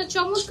কালারটা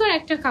চমৎকার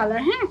একটা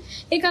কালার, হ্যাঁ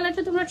এই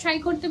কালারটা তোমরা ট্রাই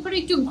করতে পারো,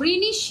 একটু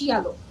গ্রিনিশ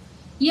ইয়েলো,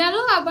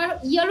 আবার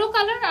ইয়েলো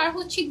কালার আর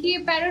হচ্ছে গিয়ে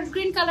প্যারট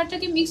গ্রিন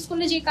কালারটাকে মিক্স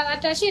করলে যে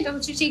কালারটা আসে এটা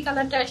হচ্ছে সেই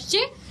কালারটা আসছে,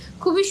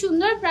 খুবই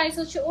সুন্দর। প্রাইস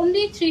হচ্ছে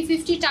অনলি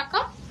 350 টাকা।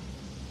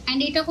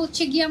 অ্যান্ড এটা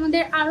হচ্ছে গিয়ে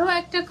আমাদের আরো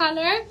একটা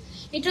কালার,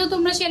 এটাও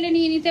তোমরা চাইলে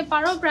নিয়ে নিতে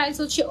পারো, প্রাইস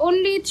হচ্ছে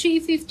অনলি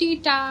 350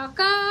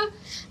 টাকা।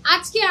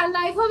 আজকে আর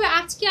লাইভ হবে,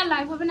 আজকে আর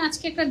লাইভ হবে না,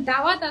 আজকে একটা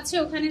দাওয়াত আছে,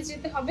 ওখানে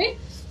যেতে হবে।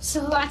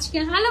 সো আজকে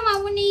হ্যালো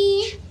মামুনি,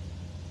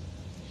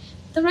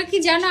 তোমরা কি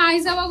জানো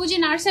আইজা বাবু যে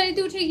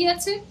নার্সারিতে উঠে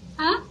গিয়েছে?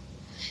 হ্যাঁ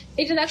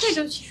এটা দেখো,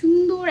 এটা হচ্ছে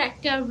সুন্দর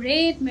একটা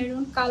রেড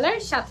মেরুন কালার,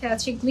 সাথে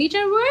আছে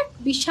গ্লিটার ওয়ার্ক,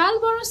 বিশাল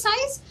বড়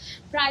সাইজ।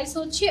 প্রাইস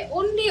হচ্ছে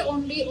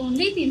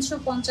অনলি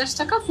 350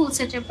 টাকা। ফুল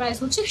সেটের প্রাইস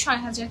হচ্ছে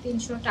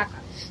 6300 টাকা।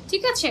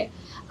 ঠিক আছে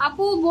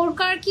আপু,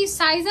 বোরকার কি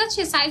সাইজ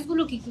আছে?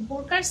 সাইজগুলো কি কি?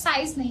 বোরকার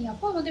সাইজ নেই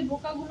আপু, আমাদের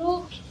বোরকাগুলো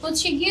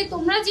হচ্ছে গিয়ে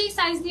তোমরা যেই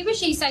সাইজ দিবে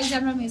সেই সাইজে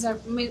আমরা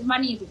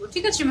বানিয়ে দেবো।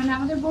 ঠিক আছে, মানে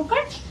আমাদের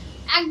বোরকার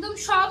একদম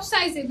সব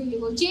সাইজ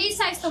এভেলেবল, যেই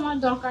সাইজ তোমার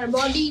দরকার,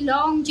 বডি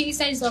লং যেই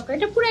সাইজ দরকার।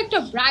 এটা পুরো একটা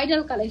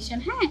ব্রাইডাল কালেকশন,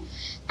 হ্যাঁ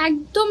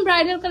একদম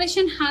ব্রাইডাল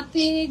কালেকশন।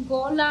 হাতে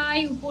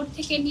গলায় উপর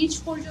থেকে নিচ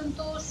পর্যন্ত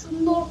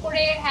সুন্দর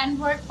করে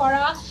হ্যান্ডওয়ার্ক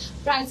করা।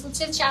 প্রাইস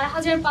হচ্ছে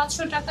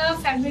 4500 টাকা।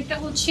 ফ্যাব্রিকটা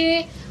হচ্ছে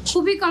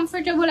খুবই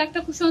কমফোর্টেবল, একটা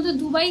খুব সুন্দর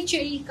দুবাই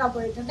চেরি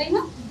কাপড় এটা, তাই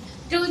না?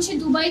 এটা হচ্ছে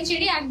দুবাই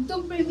চেরি, একদম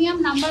প্রিমিয়াম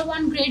নাম্বার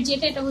 1 গ্রেড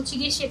যেটা, এটা হচ্ছে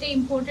গিয়ে সেটা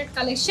ইম্পোর্টেড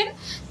কালেকশন।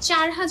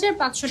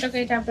 4500 টাকা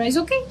এটা প্রাইস।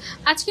 ওকে,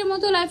 আজকের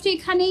মতো লাইভটা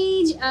এখানেই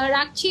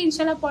রাখছি,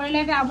 ইনশাল্লাহ পরের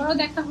লাইভে আবারও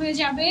দেখা হয়ে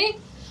যাবে।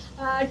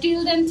 Till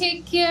then take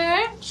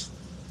care.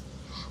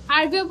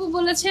 আরবি আপু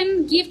বলেছেন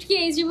গিফট কি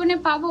এই জীবনে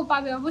পাবো?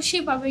 পাবে,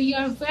 অবশ্যই পাবে। You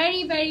are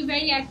very very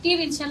very active,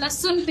 ইনশাল্লাহ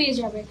সুন পেয়ে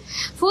যাবে।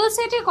 ফুল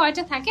সেটে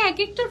কয়টা থাকে? এক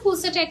একটার ফুল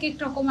সেটে এক এক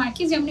রকম আর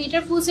কি। যেমন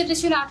এটার ফুল সেটে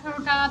ছিল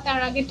 18টা, তার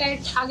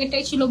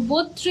আগেরটাই ছিল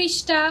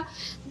 32টা,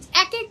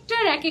 এক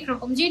একটার এক এক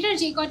রকম, যেটার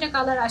যে কয়টা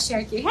কালার আসে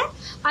আর কি। হ্যাঁ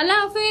আল্লাহ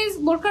হাফেজ।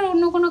 বোরকার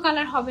অন্য কোনো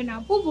কালার হবে না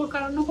আপু,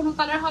 বোরকার অন্য কোনো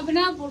কালার হবে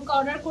না। বোরকা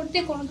অর্ডার করতে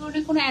কোনো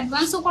ধরনের কোনো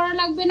অ্যাডভান্সও করা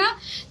লাগবে না,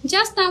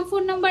 জাস্ট নাম,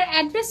 ফোন নাম্বার,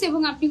 অ্যাড্রেস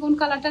এবং আপনি কোন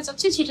কালারটা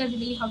চাচ্ছেন সেটা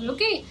দিলেই হবে।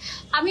 ওকে,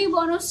 আমি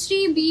বনশ্রী,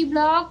 বি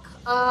ব্লক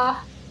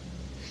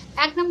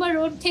 1 নম্বর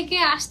রোড থেকে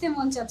আসতে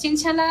মন চাচ্ছে।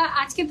 ইনশাল্লাহ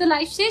আজকে তো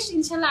লাইভ শেষ,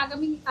 ইনশাল্লাহ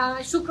আগামী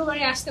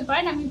শুক্রবারে আসতে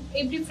পারেন। আমি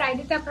এভরি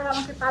ফ্রাইডেতে আপনারা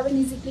আমাকে পাবেন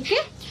ইজিক্লিকে।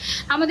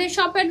 আমাদের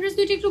শপ অ্যাড্রেস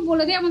দুইটা একটু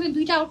বলে দিই। আমাদের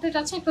 2টা আউটলেট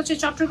আছে, একটা হচ্ছে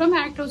চট্টগ্রামে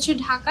আর একটা হচ্ছে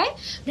ঢাকায়।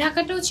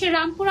 ঢাকাটা হচ্ছে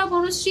Rampura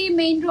Banasree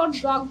main road,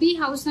 block B,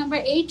 house number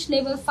 8,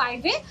 level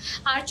 5-এ।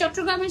 আর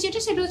চট্টগ্রামে যেটা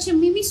সেটা হচ্ছে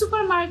মিমি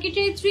সুপার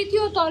মার্কেটের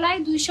 3য় তলায়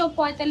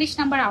 245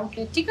 নাম্বার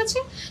আউটলেট। ঠিক আছে,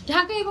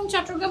 ঢাকা এবং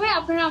চট্টগ্রামে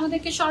আপনারা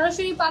আমাদেরকে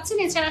সরাসরি পাচ্ছেন।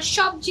 এছাড়া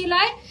সব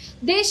জেলায়,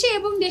 দেশে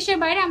এবং দেশের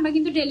বাইরে আমরা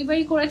কিন্তু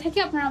ডেলিভারি করে থাকি।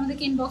 আপনারা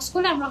আমাদেরকে ইনবক্স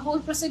করলে আমরা হোল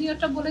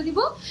প্রসিডিওরটা বলে দিব।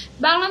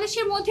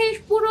 বাংলাদেশের মধ্যে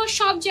পুরো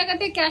সব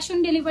জায়গাতে ক্যাশ অন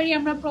ডেলিভারি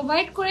আমরা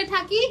প্রোভাইড করে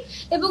থাকি,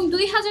 এবং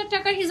 2000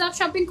 টাকার হিসাব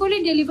শপিং করলে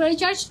ডেলিভারি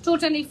চার্জ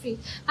টোটালি ফ্রি।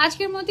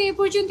 আজকের মতো এই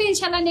পর্যন্ত,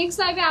 ইনশাল্লাহ নেক্সট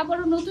লাইভে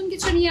আবারও নতুন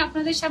কিছু নিয়ে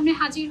আপনাদের সামনে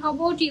হাজির হব।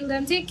 টিল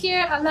দেন টেক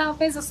কেয়ার, আল্লাহ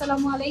হাফেজ,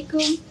 আসসালামু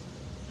আলাইকুম।